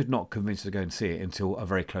 I could not convince her to go and see it until a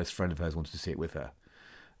very close friend of hers wanted to see it with her.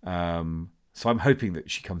 So I'm hoping that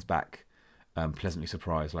she comes back pleasantly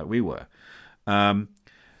surprised like we were.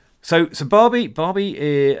 So Barbie,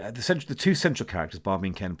 the two central characters, Barbie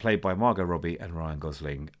and Ken, played by Margot Robbie and Ryan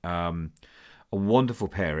Gosling. A wonderful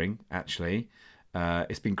pairing, actually.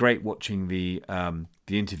 It's been great watching the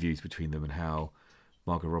interviews between them and how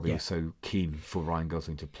Margot Robbie was so keen for Ryan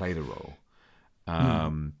Gosling to play the role.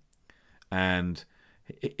 And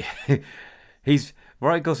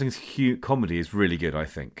Ryan Gosling's comedy is really good, I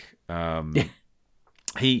think.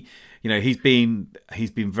 He's been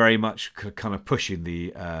very much kind of pushing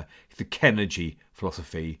the Kenergy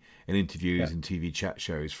philosophy in interviews and TV chat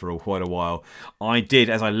shows for quite a while. I did,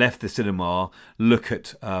 as I left the cinema, look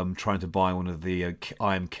at trying to buy one of the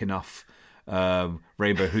I Am Knuff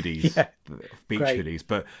rainbow hoodies, beach hoodies,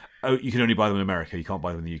 but you can only buy them in America. You can't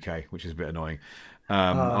buy them in the UK, which is a bit annoying.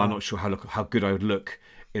 I'm not sure how good I would look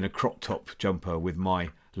in a crop top jumper with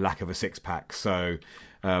my lack of a six pack. So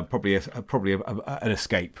probably an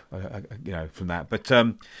escape, from that. But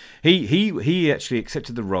he actually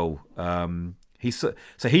accepted the role. He saw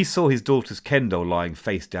his daughter's Ken doll lying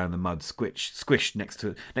face down in the mud, squished next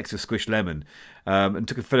to a squished lemon, and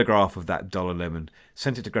took a photograph of that doll and lemon,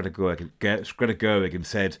 sent it to Greta Gerwig, and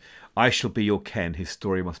said, "I shall be your Ken. His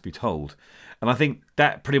story must be told." And I think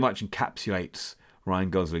that pretty much encapsulates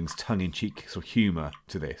Ryan Gosling's tongue-in-cheek sort of humour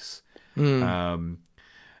to this.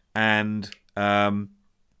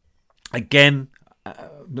 Again,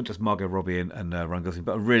 not just Margot Robbie and Ryan Gosling,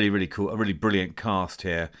 but a really, really cool, a really brilliant cast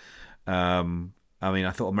here. I mean,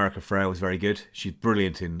 I thought America Ferrera was very good. She's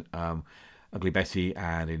brilliant in Ugly Betty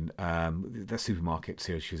and in the supermarket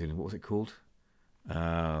series she was in. What was it called?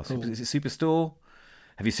 Is it Superstore?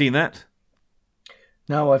 Have you seen that?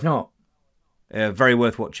 No, I've not. Very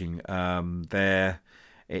worth watching.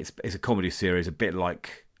 It's a comedy series, a bit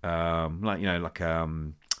like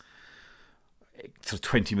sort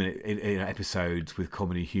of 20-minute episodes with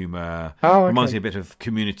comedy humour. Oh, okay. Reminds me a bit of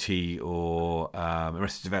Community or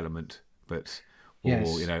Arrested Development, or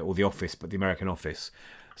The Office, but the American Office.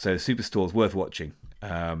 So Superstore is worth watching.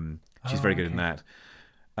 She's very good in that.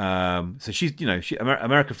 So she's,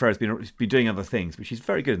 America Ferrera's been doing other things, but she's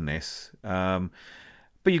very good in this.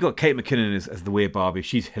 But you've got Kate McKinnon as the weird Barbie.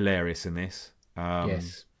 She's hilarious in this.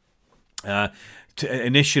 Yes.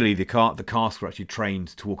 Initially, the cast were actually trained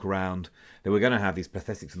to walk around. They were going to have these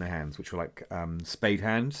prosthetics in their hands, which were like spade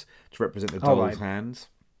hands to represent the doll's hands.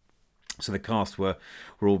 So the cast were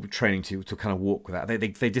all training to kind of walk with that.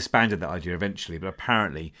 They disbanded that idea eventually, but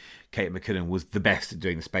apparently Kate McKinnon was the best at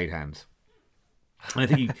doing the spade hands. And I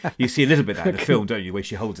think you see a little bit of that in the film, don't you, where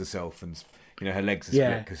she holds herself and her legs are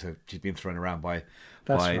split because she's been thrown around by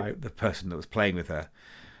the person that was playing with her.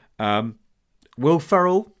 Will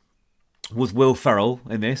Ferrell was Will Ferrell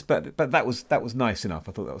in this, but that was nice enough.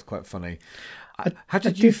 I thought that was quite funny. How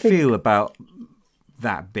did you feel about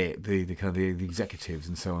that bit, the kind of the executives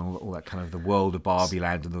and so on, all that kind of the world of Barbie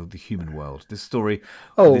Land and the human world? This story,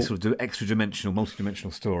 this sort of extra-dimensional,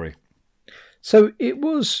 multi-dimensional story. So it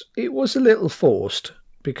was a little forced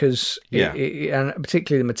because and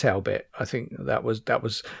particularly the Mattel bit. I think that was,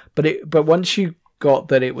 but once you got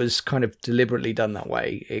that it was kind of deliberately done that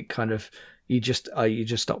way, it kind of you just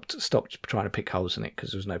stopped trying to pick holes in it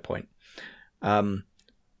because there was no point.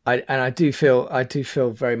 I do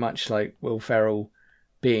feel very much like Will Ferrell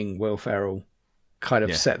being Will Ferrell kind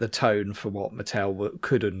of set the tone for what Mattel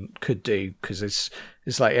could do, because it's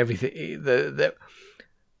like everything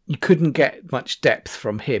you couldn't get much depth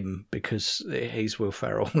from him because he's Will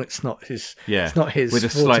Ferrell. It's not his. Yeah, it's not his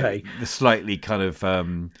with forte. the slightly kind of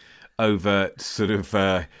overt sort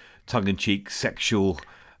of tongue-in-cheek sexual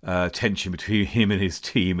tension between him and his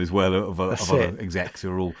team as well of other execs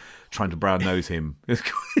who are all trying to brown nose him.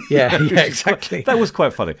 Yeah, exactly. That was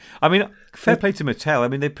quite funny. I mean, fair play to Mattel. I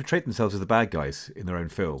mean, they portrayed themselves as the bad guys in their own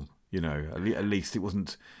film. At least it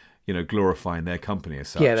wasn't, glorifying their company as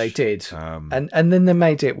such. Yeah, they did, and then they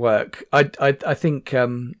made it work. I think, I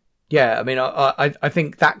mean, I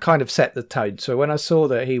think that kind of set the tone. So when I saw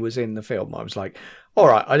that he was in the film, I was like, all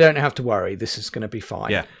right, I don't have to worry. This is going to be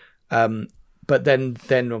fine. Yeah. But then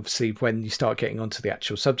obviously when you start getting onto the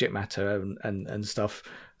actual subject matter and stuff,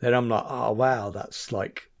 then I'm like, oh wow, that's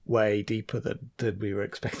like way deeper than we were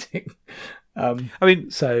expecting. I mean,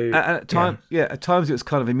 so at times it was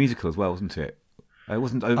kind of a musical as well, wasn't it? It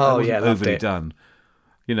wasn't overly done,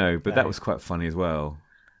 but that was quite funny as well.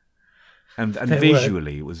 And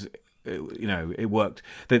visually, it was, it worked.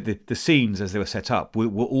 The scenes as they were set up were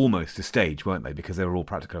almost a stage, weren't they? Because they were all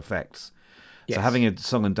practical effects. Yes. So having a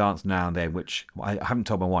song and dance now and then, which I haven't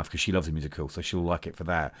told my wife because she loves a musical, so she'll like it for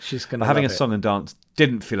that. She's going to. But having a song and dance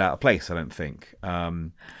didn't feel out of place, I don't think.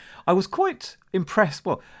 I was quite impressed.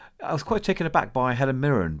 Well, I was quite taken aback by Helen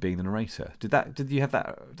Mirren being the narrator. Did you have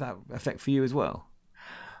that effect for you as well?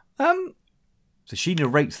 So she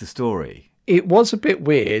narrates the story. It was a bit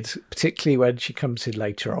weird, particularly when she comes in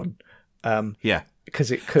later on. Because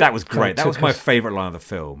that was great. That was my favourite line of the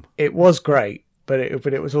film. It was great. But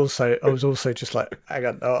it was also, I was also just like, hang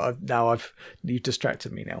on, you've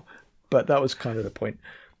distracted me now. But that was kind of the point.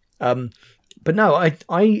 But no,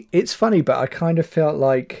 it's funny, but I kind of felt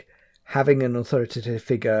like having an authoritative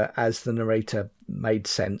figure as the narrator made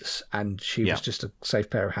sense, and she was just a safe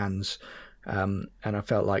pair of hands. And I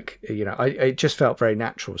felt like, it just felt very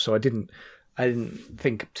natural. So I didn't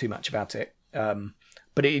think too much about it.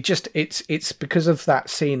 But it's because of that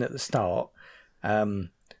scene at the start.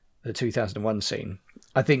 The 2001 scene.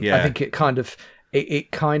 I think it kind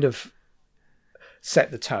of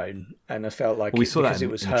set the tone, and I felt like we saw that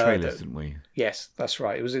in the trailers, didn't we? Yes, that's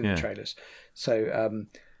right. It was in the trailers. So,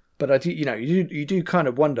 but I do, you do kind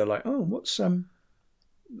of wonder, like, oh, what's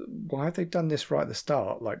why have they done this right at the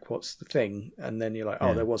start? Like, what's the thing? And then you're like,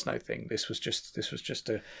 oh, there was no thing. This was just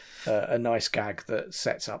a nice gag that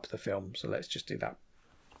sets up the film. So let's just do that.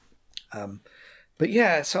 But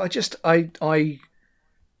yeah, so I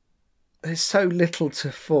there's so little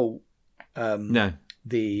to fault.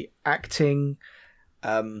 The acting.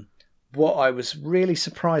 What I was really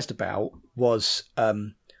surprised about was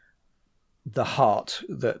the heart.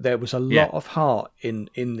 That there was a lot of heart in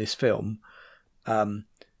this film.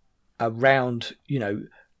 Around,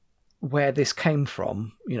 where this came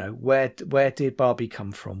from. Where did Barbie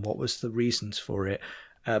come from? What was the reasons for it?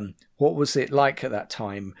 What was it like at that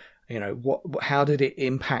time? How did it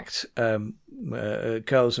impact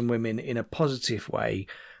girls and women in a positive way,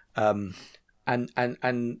 and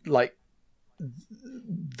like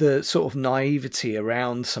the sort of naivety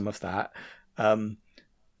around some of that,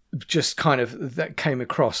 just kind of that came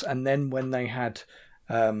across. And then when they had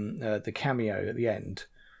the cameo at the end,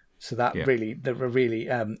 so that really,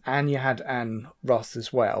 and you had Anne Roth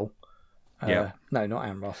as well. No, not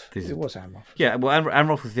Anne Roth. It was Anne Roth. Yeah, well, Anne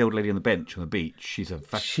Roth was the old lady on the bench on the beach. She's a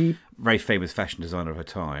very famous fashion designer of her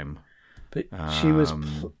time. But she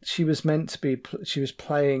was meant to be. She was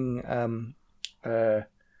playing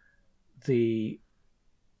the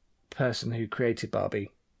person who created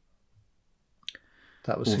Barbie.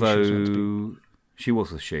 That was who she was meant to be. Although she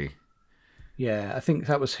was a she. Yeah, I think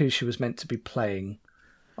that was who she was meant to be playing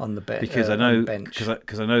on the Because I on the know, bench.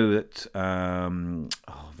 because I know that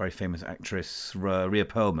very famous actress Rhea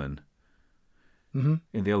Perlman, Hmm.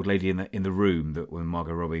 in the old lady in the room, that when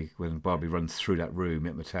Barbie runs through that room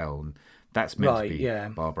at Mattel, and that's meant to Right, be yeah.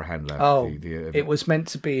 Barbara Handler. Oh, it was meant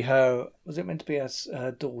to be her. Was it meant to be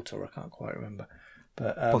her daughter? I can't quite remember.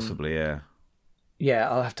 But possibly, yeah, yeah,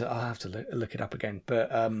 I'll have to look it up again.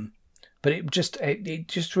 But it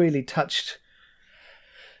just really touched.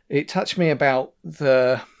 It touched me about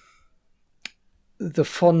the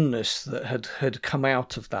fondness that had come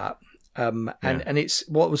out of that. yeah, And it's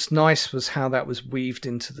what was nice was how that was weaved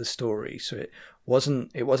into the story. So it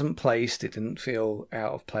wasn't placed. It didn't feel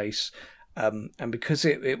out of place. And because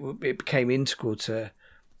it became integral to,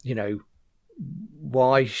 you know,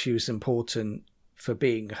 why she was important for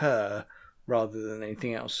being her rather than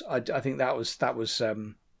anything else. I think that was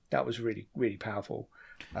really really powerful.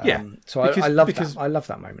 yeah. So I Because love that. I love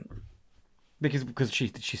that moment. because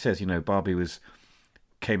she says, Barbie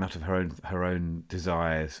came out of her own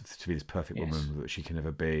desires to be this perfect Yes. woman that she can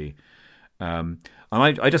never be. And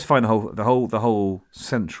I just find the whole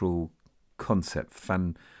central concept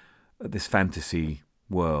this fantasy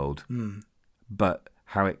world, but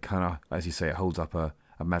how it kind of, as you say, it holds up a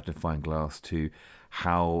magnifying glass to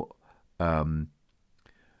how women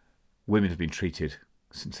have been treated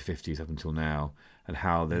since the 50s up until now, and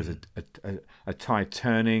how there's a tide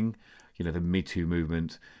turning, the Me Too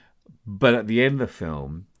movement. But at the end of the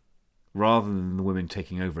film, rather than the women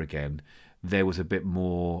taking over again, there was a bit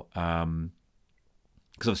more.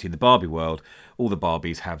 Because obviously in the Barbie world, all the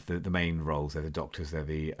Barbies have the main roles. They're the doctors, they're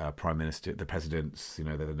the prime minister, the presidents.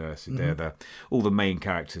 They're the nurses. They're all the main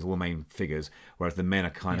characters, all the main figures. Whereas the men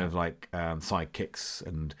are kind of like sidekicks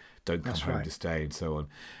and don't come home to stay and so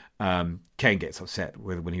on. Ken gets upset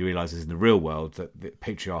when he realizes in the real world that the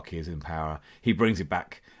patriarchy is in power. He brings it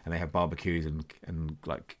back, and they have barbecues and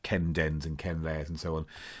like Ken dens and Ken lairs and so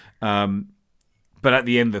on. But at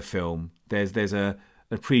the end of the film, there's a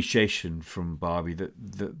appreciation from Barbie that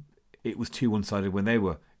it was too one-sided when they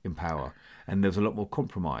were in power, and there was a lot more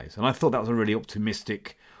compromise. And I thought that was a really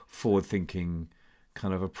optimistic, forward-thinking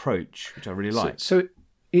kind of approach, which I really liked. So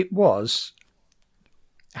it was.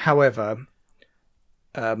 However,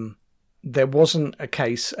 there wasn't a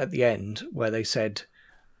case at the end where they said,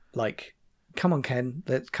 like, "Come on, Ken,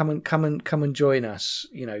 let's come and join us."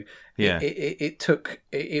 Yeah.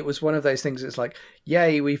 It was one of those things. It's like,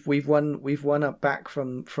 yay, we've won up back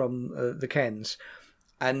from the Kens,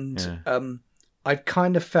 and I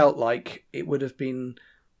kind of felt like it would have been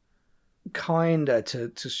kinder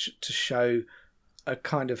to show a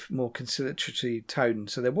kind of more conciliatory tone.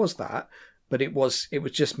 So there was that, but it was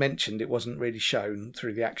just mentioned. It wasn't really shown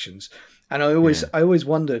through the actions. And I always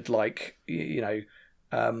wondered, like, I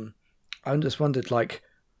just wondered, like,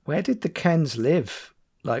 where did the Kens live?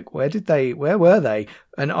 Like, where were they?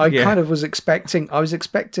 And I kind of was expecting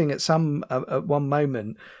at one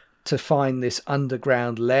moment to find this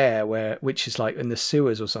underground lair which is like in the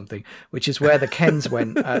sewers or something, which is where the Kens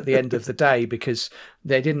went at the end of the day, because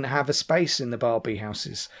they didn't have a space in the Barbie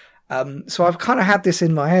houses. So I've kind of had this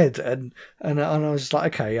in my head, and I was just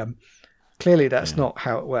like, okay, clearly that's not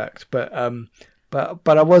how it worked. But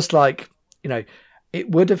I was like,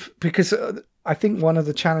 it would have, because I think one of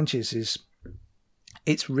the challenges is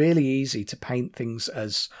it's really easy to paint things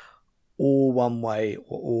as all one way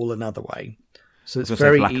or all another way. So it's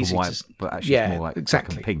very black easy and white, to, but actually it's more like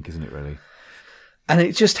exactly. black and pink, isn't it? Really. And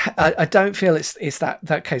it just, I don't feel it's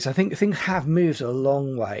that case. I think things have moved a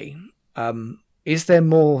long way. Is there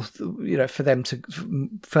more, for them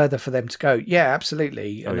to go? Yeah,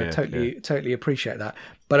 absolutely, and I totally appreciate that.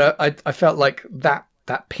 But I felt like that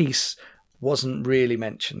piece wasn't really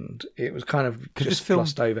mentioned. It was kind of just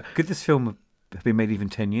glossed over. Could this film have been made even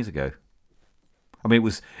 10 years ago? I mean,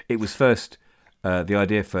 it was first. The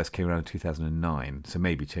idea first came around in 2009, so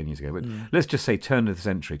maybe 10 years ago. But let's just say turn of the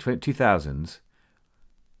century, 2000s.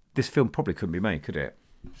 This film probably couldn't be made, could it?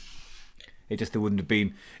 It wouldn't have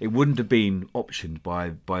been optioned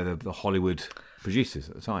by the Hollywood producers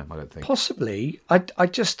at the time, I don't think. Possibly. I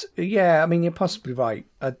mean, you're possibly right.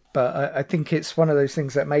 But I think it's one of those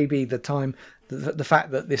things that maybe the time, the fact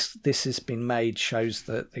that this has been made shows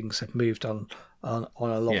that things have moved on a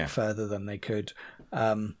lot further than they could.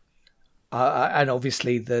 And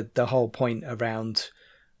obviously the whole point around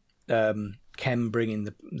Ken bringing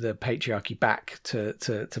the patriarchy back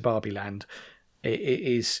to Barbie Land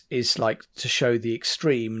is like to show the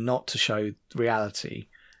extreme, not to show reality.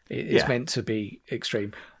 It's meant to be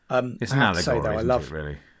extreme. It's I an have to say allegory, though, I isn't it, love,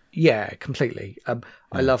 really? yeah, completely.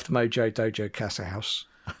 I loved Mojo Dojo Casa House.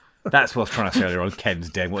 That's what I was trying to say earlier on. Ken's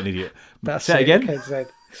dead. What an idiot. That's Say it it. again. Ken said,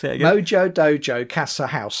 Say it again. Mojo Dojo Casa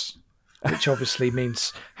House, which obviously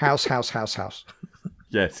means house, house, house, house.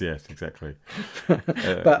 Yes, exactly.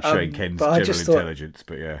 But Showing Ken's but I general just thought, intelligence,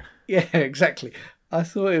 but yeah. yeah, exactly. I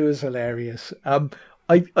thought it was hilarious. I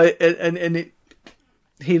and it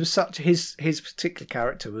he was such his particular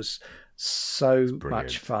character was so much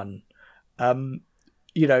Brilliant. fun.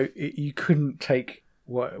 You couldn't take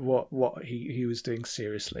what he was doing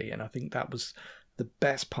seriously, and I think that was the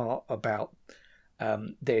best part about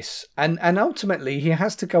this. And ultimately, he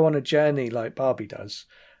has to go on a journey like Barbie does.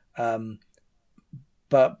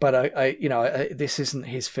 But this isn't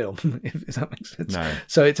his film, if that makes sense. No.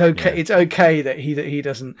 So it's okay. Yeah. It's okay that he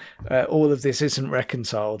doesn't. All of this isn't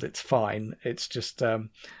reconciled. It's fine. It's just.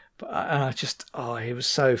 But it was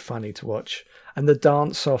so funny to watch, and the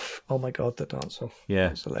dance off. Oh my god, the dance off. Yeah,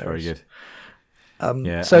 was hilarious. very good.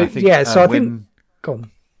 So I think, I think. Go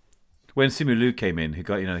on. When Simu Liu came in, he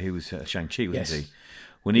was Shang-Chi, wasn't Yes. he?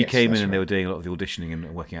 When he came in that's and they right. were doing a lot of the auditioning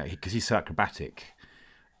and working out, because he's so acrobatic,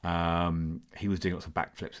 he was doing lots of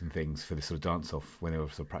backflips and things for this sort of dance-off when they were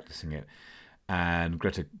sort of practicing it. And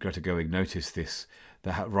Greta Gerwig noticed this,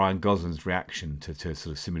 that Ryan Gosling's reaction to sort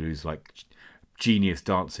of Simu Liu's like genius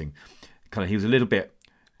dancing. Kind of, he was a little bit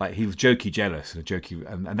like, he was jokey jealous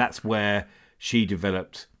and that's where she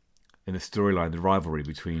developed in the storyline the rivalry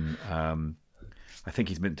between. I think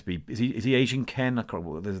he's meant to be. Is he Asian Ken? I can't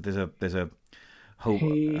remember. There's a whole.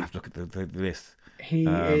 I have to look at the list. He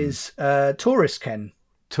is Tourist Ken.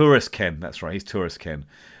 Tourist Ken. That's right. He's Tourist Ken.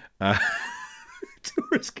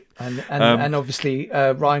 Tourist Ken. And obviously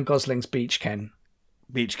Ryan Gosling's Beach Ken.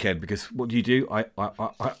 Beach Ken. Because what do you do? I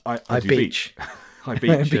do beach. I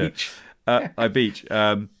beach. Beach. I beach.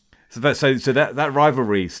 So that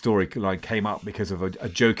rivalry storyline came up because of a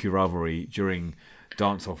jokey rivalry during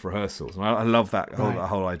dance-off rehearsals. And I love that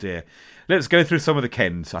whole idea. Let's go through some of the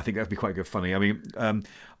Kens. I think that'd be quite good, funny. I mean, I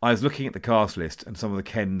was looking at the cast list and some of the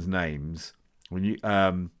Kens' names. When you've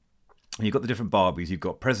got the different Barbies, you've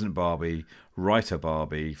got President Barbie, Writer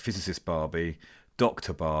Barbie, Physicist Barbie,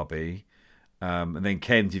 Doctor Barbie, and then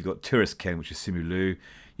Kens. You've got Tourist Ken, which is Simu Liu.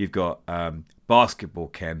 You've got Basketball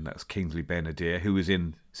Ken, that's Kingsley Ben-Adir, who was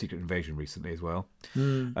in Secret Invasion recently as well.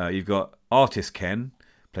 You've got Artist Ken,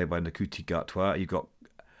 played by Nakuti Gatwa. You've got,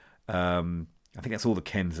 I think that's all the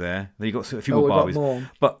Kens there. Then you've got a few more Barbies.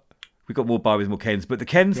 But we've got more Barbies, more Kens. But the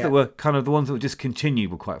Kens that were kind of the ones that were discontinued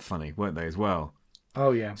were quite funny, weren't they, as well?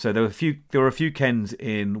 Oh, yeah. So there were a few Kens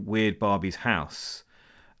in Weird Barbie's house.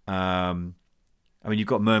 I mean, you've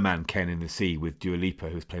got Merman Ken in the sea with Dua Lipa,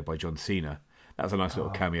 who was played by John Cena. That was a nice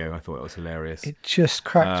little cameo. I thought it was hilarious. It just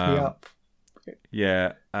cracked me up.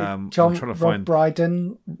 Yeah. John I'm trying to find...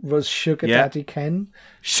 Brydon was Sugar Daddy Ken.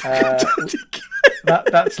 Sugar Daddy Ken.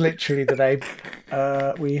 That's literally the name.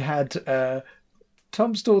 We had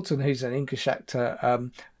Tom Staunton, who's an English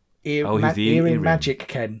actor. Earring Magic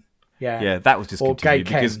Ken. Yeah, that was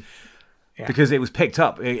discontinued because it was picked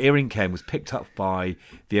up. Earring Ken was picked up by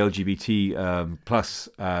the LGBT plus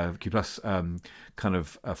Q plus kind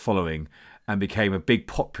of following and became a big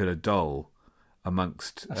popular doll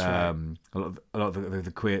amongst a lot of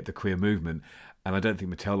the queer movement. And I don't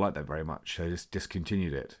think Mattel liked that very much. So they just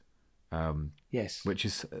discontinued it. Yes, which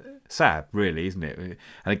is sad, really, isn't it? And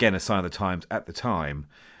again, a sign of the times at the time.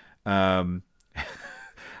 And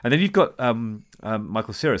then you've got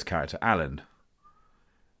Michael Cera's character, Alan,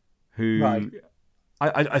 who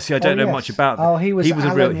I see. I don't know much about. Oh, he was a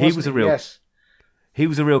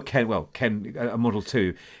real Ken. Well, Ken, a model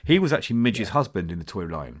too. He was actually Midge's husband in the toy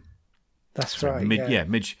line. That's right.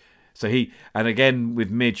 Midge. So and again with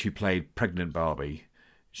Midge, who played pregnant Barbie,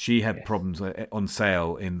 she had problems on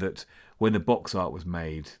sale in that when the box art was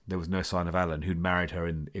made, there was no sign of Alan, who'd married her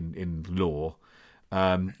in law,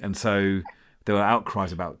 and so there were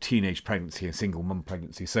outcries about teenage pregnancy and single mum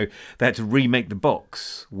pregnancy. So they had to remake the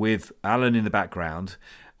box with Alan in the background,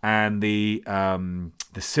 and the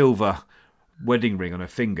silver wedding ring on her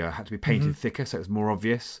finger had to be painted thicker, so it was more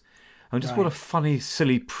obvious. And just what a funny,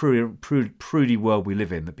 silly, prudy world we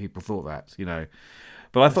live in that people thought that, you know.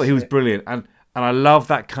 But I thought he was brilliant, and I love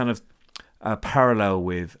that kind of parallel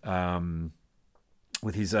with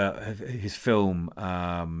his film.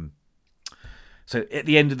 So at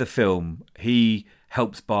the end of the film, he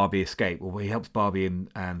helps Barbie escape, or he helps Barbie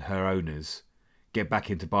and her owners get back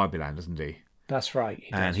into Barbie Land, doesn't he? That's right.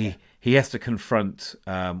 He has to confront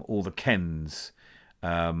all the Kens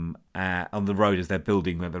on the road as they're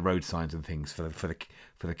building the road signs and things for the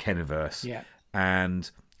Keniverse. Yeah. And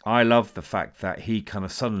I love the fact that he kind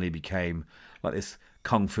of suddenly became like this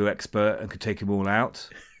kung fu expert and could take them all out,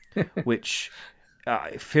 which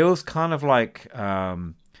it feels kind of like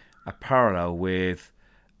a parallel with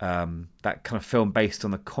that kind of film based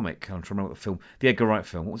on the comic. I'm trying to remember what the film, the Edgar Wright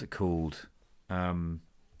film. What was it called?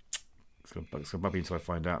 It's going to bug me until I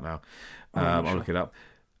find out now. I'll look it up.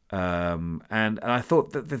 And I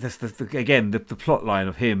thought that again the plot line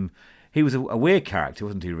of him, he was a weird character,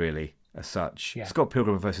 wasn't he? Really, as such. Yeah. Scott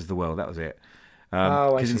Pilgrim versus the World. That was it. I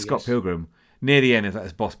Because in see, Scott yes. Pilgrim, near the end of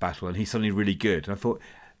that boss battle, and he's suddenly really good. And I thought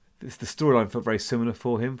the storyline felt very similar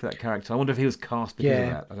for him, for that character. I wonder if he was cast because of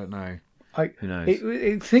that. I don't know. Who knows?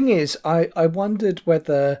 The thing is, I wondered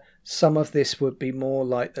whether some of this would be more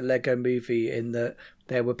like the Lego Movie, in that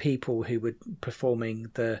there were people who were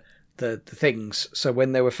performing the things. So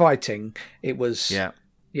when they were fighting, it was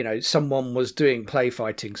someone was doing play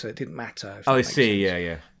fighting, so it didn't matter. Oh, I see.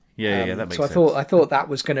 Sense. Yeah. That makes sense. So I thought that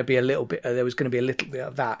was going to be a little bit. There was going to be a little bit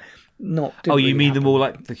of that. You Really mean happen. the more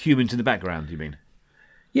like the humans in the background? You mean?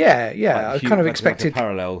 Yeah. Like I kind of expected like a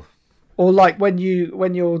parallel. Or like when you're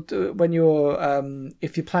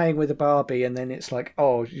if you're playing with a Barbie and then it's like,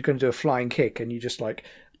 oh, you're going to do a flying kick and you just like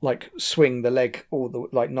swing the leg all the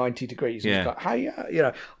like 90 degrees. Yeah. It's like,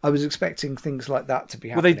 hey, I was expecting things like that to be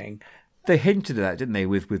happening. They hinted at that, didn't they,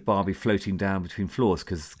 with Barbie floating down between floors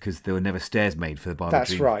because there were never stairs made for the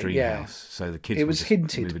Barbie dream house. So the kids it was just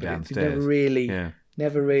hinted, move but downstairs. it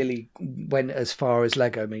never really went as far as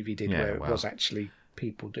Lego Movie did, where it well. was actually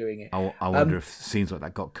people doing it. I wonder if scenes like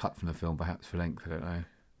that got cut from the film, perhaps for length. I don't know.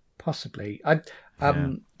 Possibly.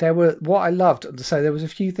 There were, what I loved. So there was a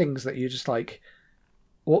few things that you just like.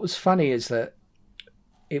 What was funny is that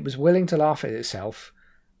it was willing to laugh at itself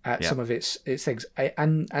at some of its things,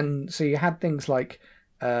 and so you had things like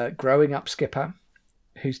growing up Skipper,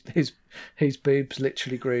 whose boobs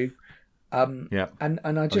literally grew. And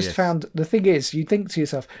I just found, the thing is, you think to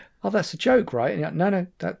yourself, oh, that's a joke, right? And you're like,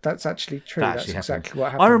 no, that's actually true. That's exactly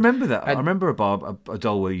what happened. I remember that. I remember a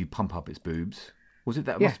doll where you pump up its boobs. Was it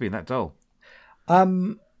that? Must have been that doll.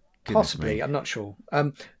 Possibly, I'm not sure.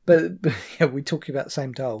 But yeah, we're talking about the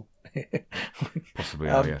same doll. Possibly,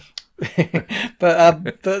 yeah.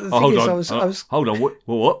 But the thing is, I was hold on.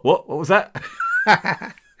 What was that?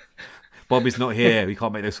 Bobby's not here. We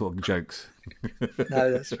can't make those sort of jokes.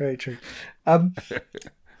 No, that's very true. But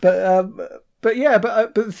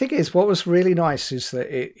the thing is, what was really nice is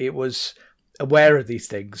that it was aware of these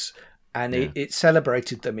things, and it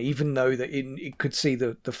celebrated them, even though that it could see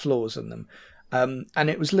the flaws in them. And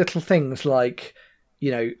it was little things like,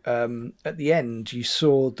 at the end you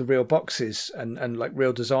saw the real boxes and like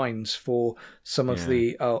real designs for some of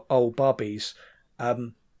the old Barbies.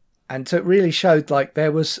 And so it really showed like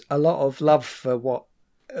there was a lot of love for what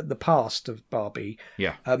the past of Barbie.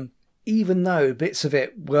 Yeah. Even though bits of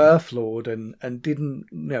it were flawed and didn't,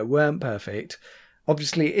 weren't perfect.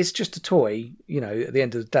 Obviously, it's just a toy, at the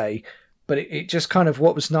end of the day. But it just kind of,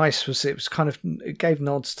 what was nice was it gave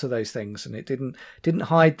nods to those things, and it didn't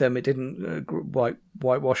hide them. It didn't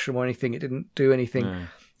whitewash them or anything. It didn't do anything. No.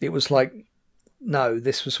 It was like, no,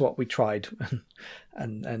 this was what we tried,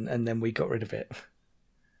 and then we got rid of it.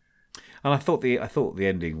 And I thought the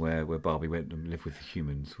ending where Barbie went and lived with the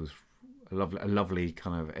humans was a lovely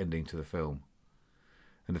kind of ending to the film.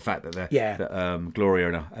 And the fact that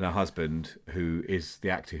Gloria and her husband, who is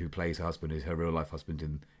the actor who plays her husband, is her real life husband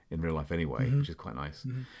in real life anyway, which is quite nice.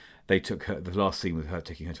 Mm-hmm. They took her, the last scene with her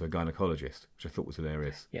taking her to a gynecologist, which I thought was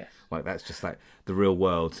hilarious. Yeah. Like, that's just like the real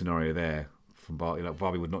world scenario there from Barbie. Like,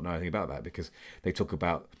 Barbie would not know anything about that because they talk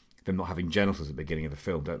about them not having genitals at the beginning of the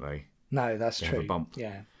film, don't they? No, that's they true. Have a bump.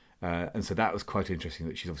 Yeah. And so that was quite interesting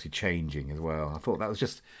that she's obviously changing as well. I thought that was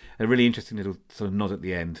just a really interesting little sort of nod at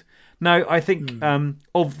the end. No, I think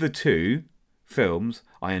of the two films,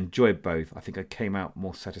 I enjoyed both. I think I came out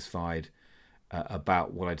more satisfied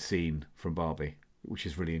about what I'd seen from Barbie, which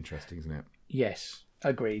is really interesting, isn't it? Yes,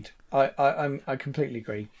 agreed. I completely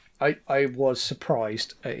agree. I was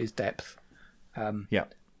surprised at his depth. Yeah.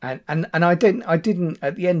 And I didn't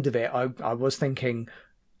at the end of it. I was thinking,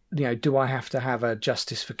 do I have to have a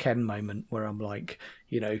Justice for Ken moment where I'm like,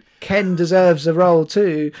 Ken deserves a role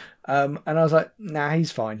too? And I was like, nah,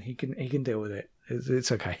 he's fine. He can deal with it.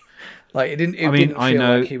 It's okay. Like it didn't feel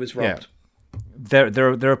like he was robbed. Yeah.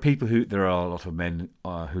 There are people there are a lot of men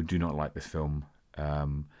who do not like this film. A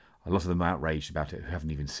lot of them are outraged about it who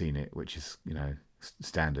haven't even seen it, which is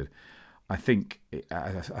standard. I think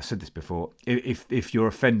I said this before. If you're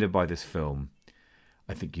offended by this film,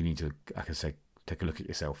 I think you need to, like I say, take a look at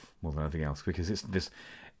yourself more than anything else, because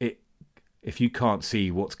if you can't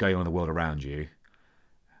see what's going on in the world around you,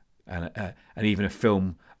 and even a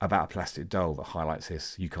film about a plastic doll that highlights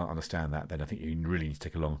this, you can't understand that, then I think you really need to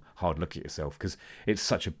take a long, hard look at yourself, because it's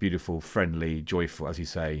such a beautiful, friendly, joyful, as you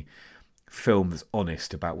say, film that's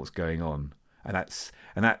honest about what's going on. And that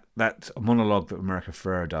monologue that America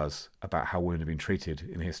Ferrera does about how women have been treated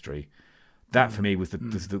in history, that for me was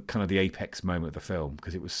the kind of the apex moment of the film,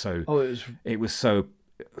 because it was so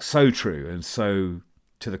so true and so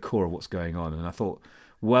to the core of what's going on. And I thought,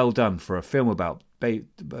 well done for a film about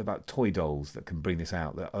toy dolls that can bring this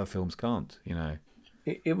out that other films can't.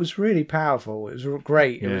 It was really powerful. It was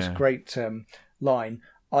great. It was a great line.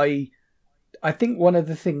 I think one of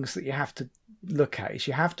the things that you have to look at is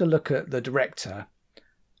you have to look at the director,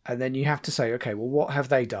 and then you have to say, okay, well, what have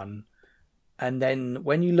they done? And then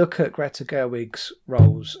when you look at Greta Gerwig's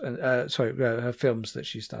roles, her films that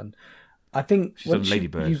she's done, I think she's done Lady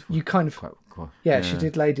Bird. You kind of she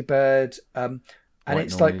did Lady Bird, and White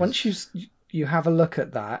it's Noise. like once you have a look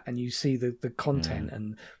at that and you see the content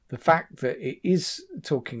and the fact that it is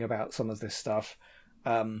talking about some of this stuff,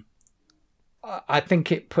 I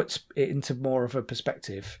think it puts it into more of a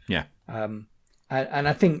perspective. Yeah. And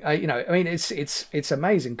I think it's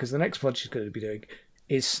amazing, because the next one she's going to be doing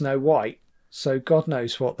is Snow White. So God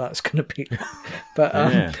knows what that's going to be like. But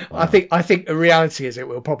wow. I think the reality is it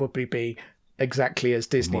will probably be exactly as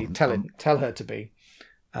Disney tell her to be.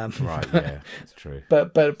 Right, yeah, that's true.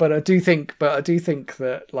 But I do think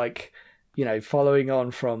that, like, following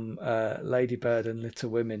on from Lady Bird and Little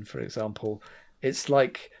Women, for example, it's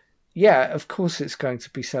like, yeah, of course it's going to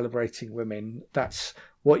be celebrating women. That's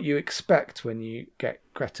what you expect when you get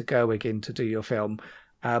Greta Gerwig in to do your film.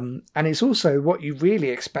 And it's also what you really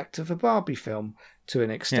expect of a Barbie film to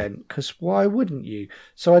an extent, because why wouldn't you?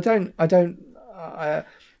 So the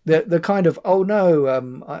kind of, oh no,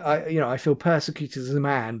 I feel persecuted as a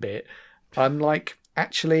man bit. I'm like,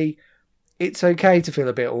 actually, it's okay to feel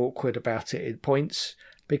a bit awkward about it at points,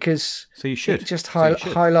 because so you should. It just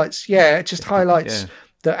highlights. Yeah, it just highlights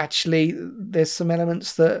that actually there's some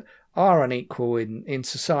elements that are unequal in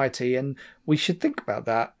society, and we should think about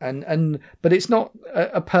that. But it's not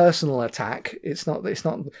a personal attack. It's not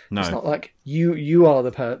like you are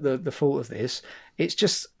the fault of this. It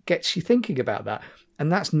just gets you thinking about that, and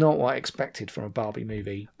that's not what I expected from a Barbie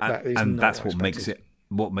movie. That's what makes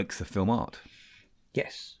the film art.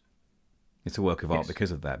 Yes, it's a work of art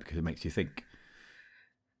because of that, because it makes you think.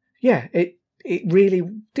 Yeah, it really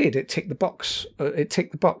did. It ticked the box. It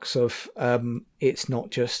ticked the box of it's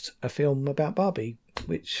not just a film about Barbie,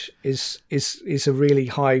 which is a really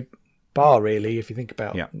high bar, really. If you think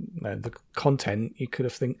about the content, you could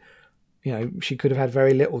have she could have had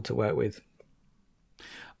very little to work with.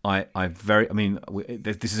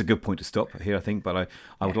 This is a good point to stop here, I think. But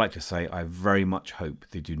I would like to say I very much hope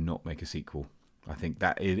they do not make a sequel. I think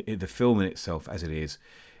that the film in itself, as it is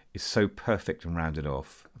so perfect and rounded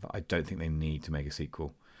off that I don't think they need to make a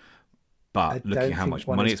sequel. But looking at how much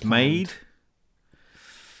money it's made,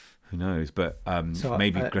 who knows? But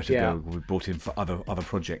maybe Greta Gerwig will be brought in for other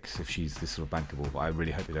projects if she's this sort of bankable. But I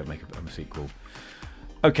really hope they don't make a sequel.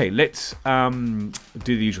 Okay, let's do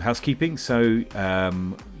the usual housekeeping. So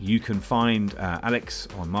you can find Alex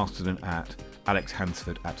on Mastodon at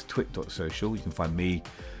alexhansford@twit.social. You can find me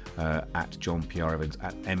at John PR Evans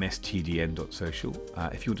at mstdn.social.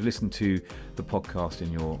 If you want to listen to the podcast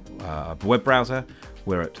in your web browser,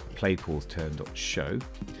 we're at playpausturn.show.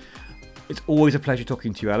 It's always a pleasure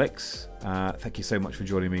talking to you, Alex. Thank you so much for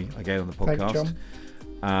joining me again on the podcast. Thank you, John.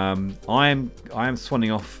 I am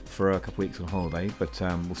swanning off for a couple of weeks on holiday, but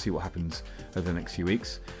we'll see what happens over the next few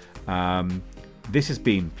weeks. This has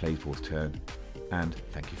been Play Pause Turn, and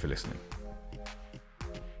thank you for listening.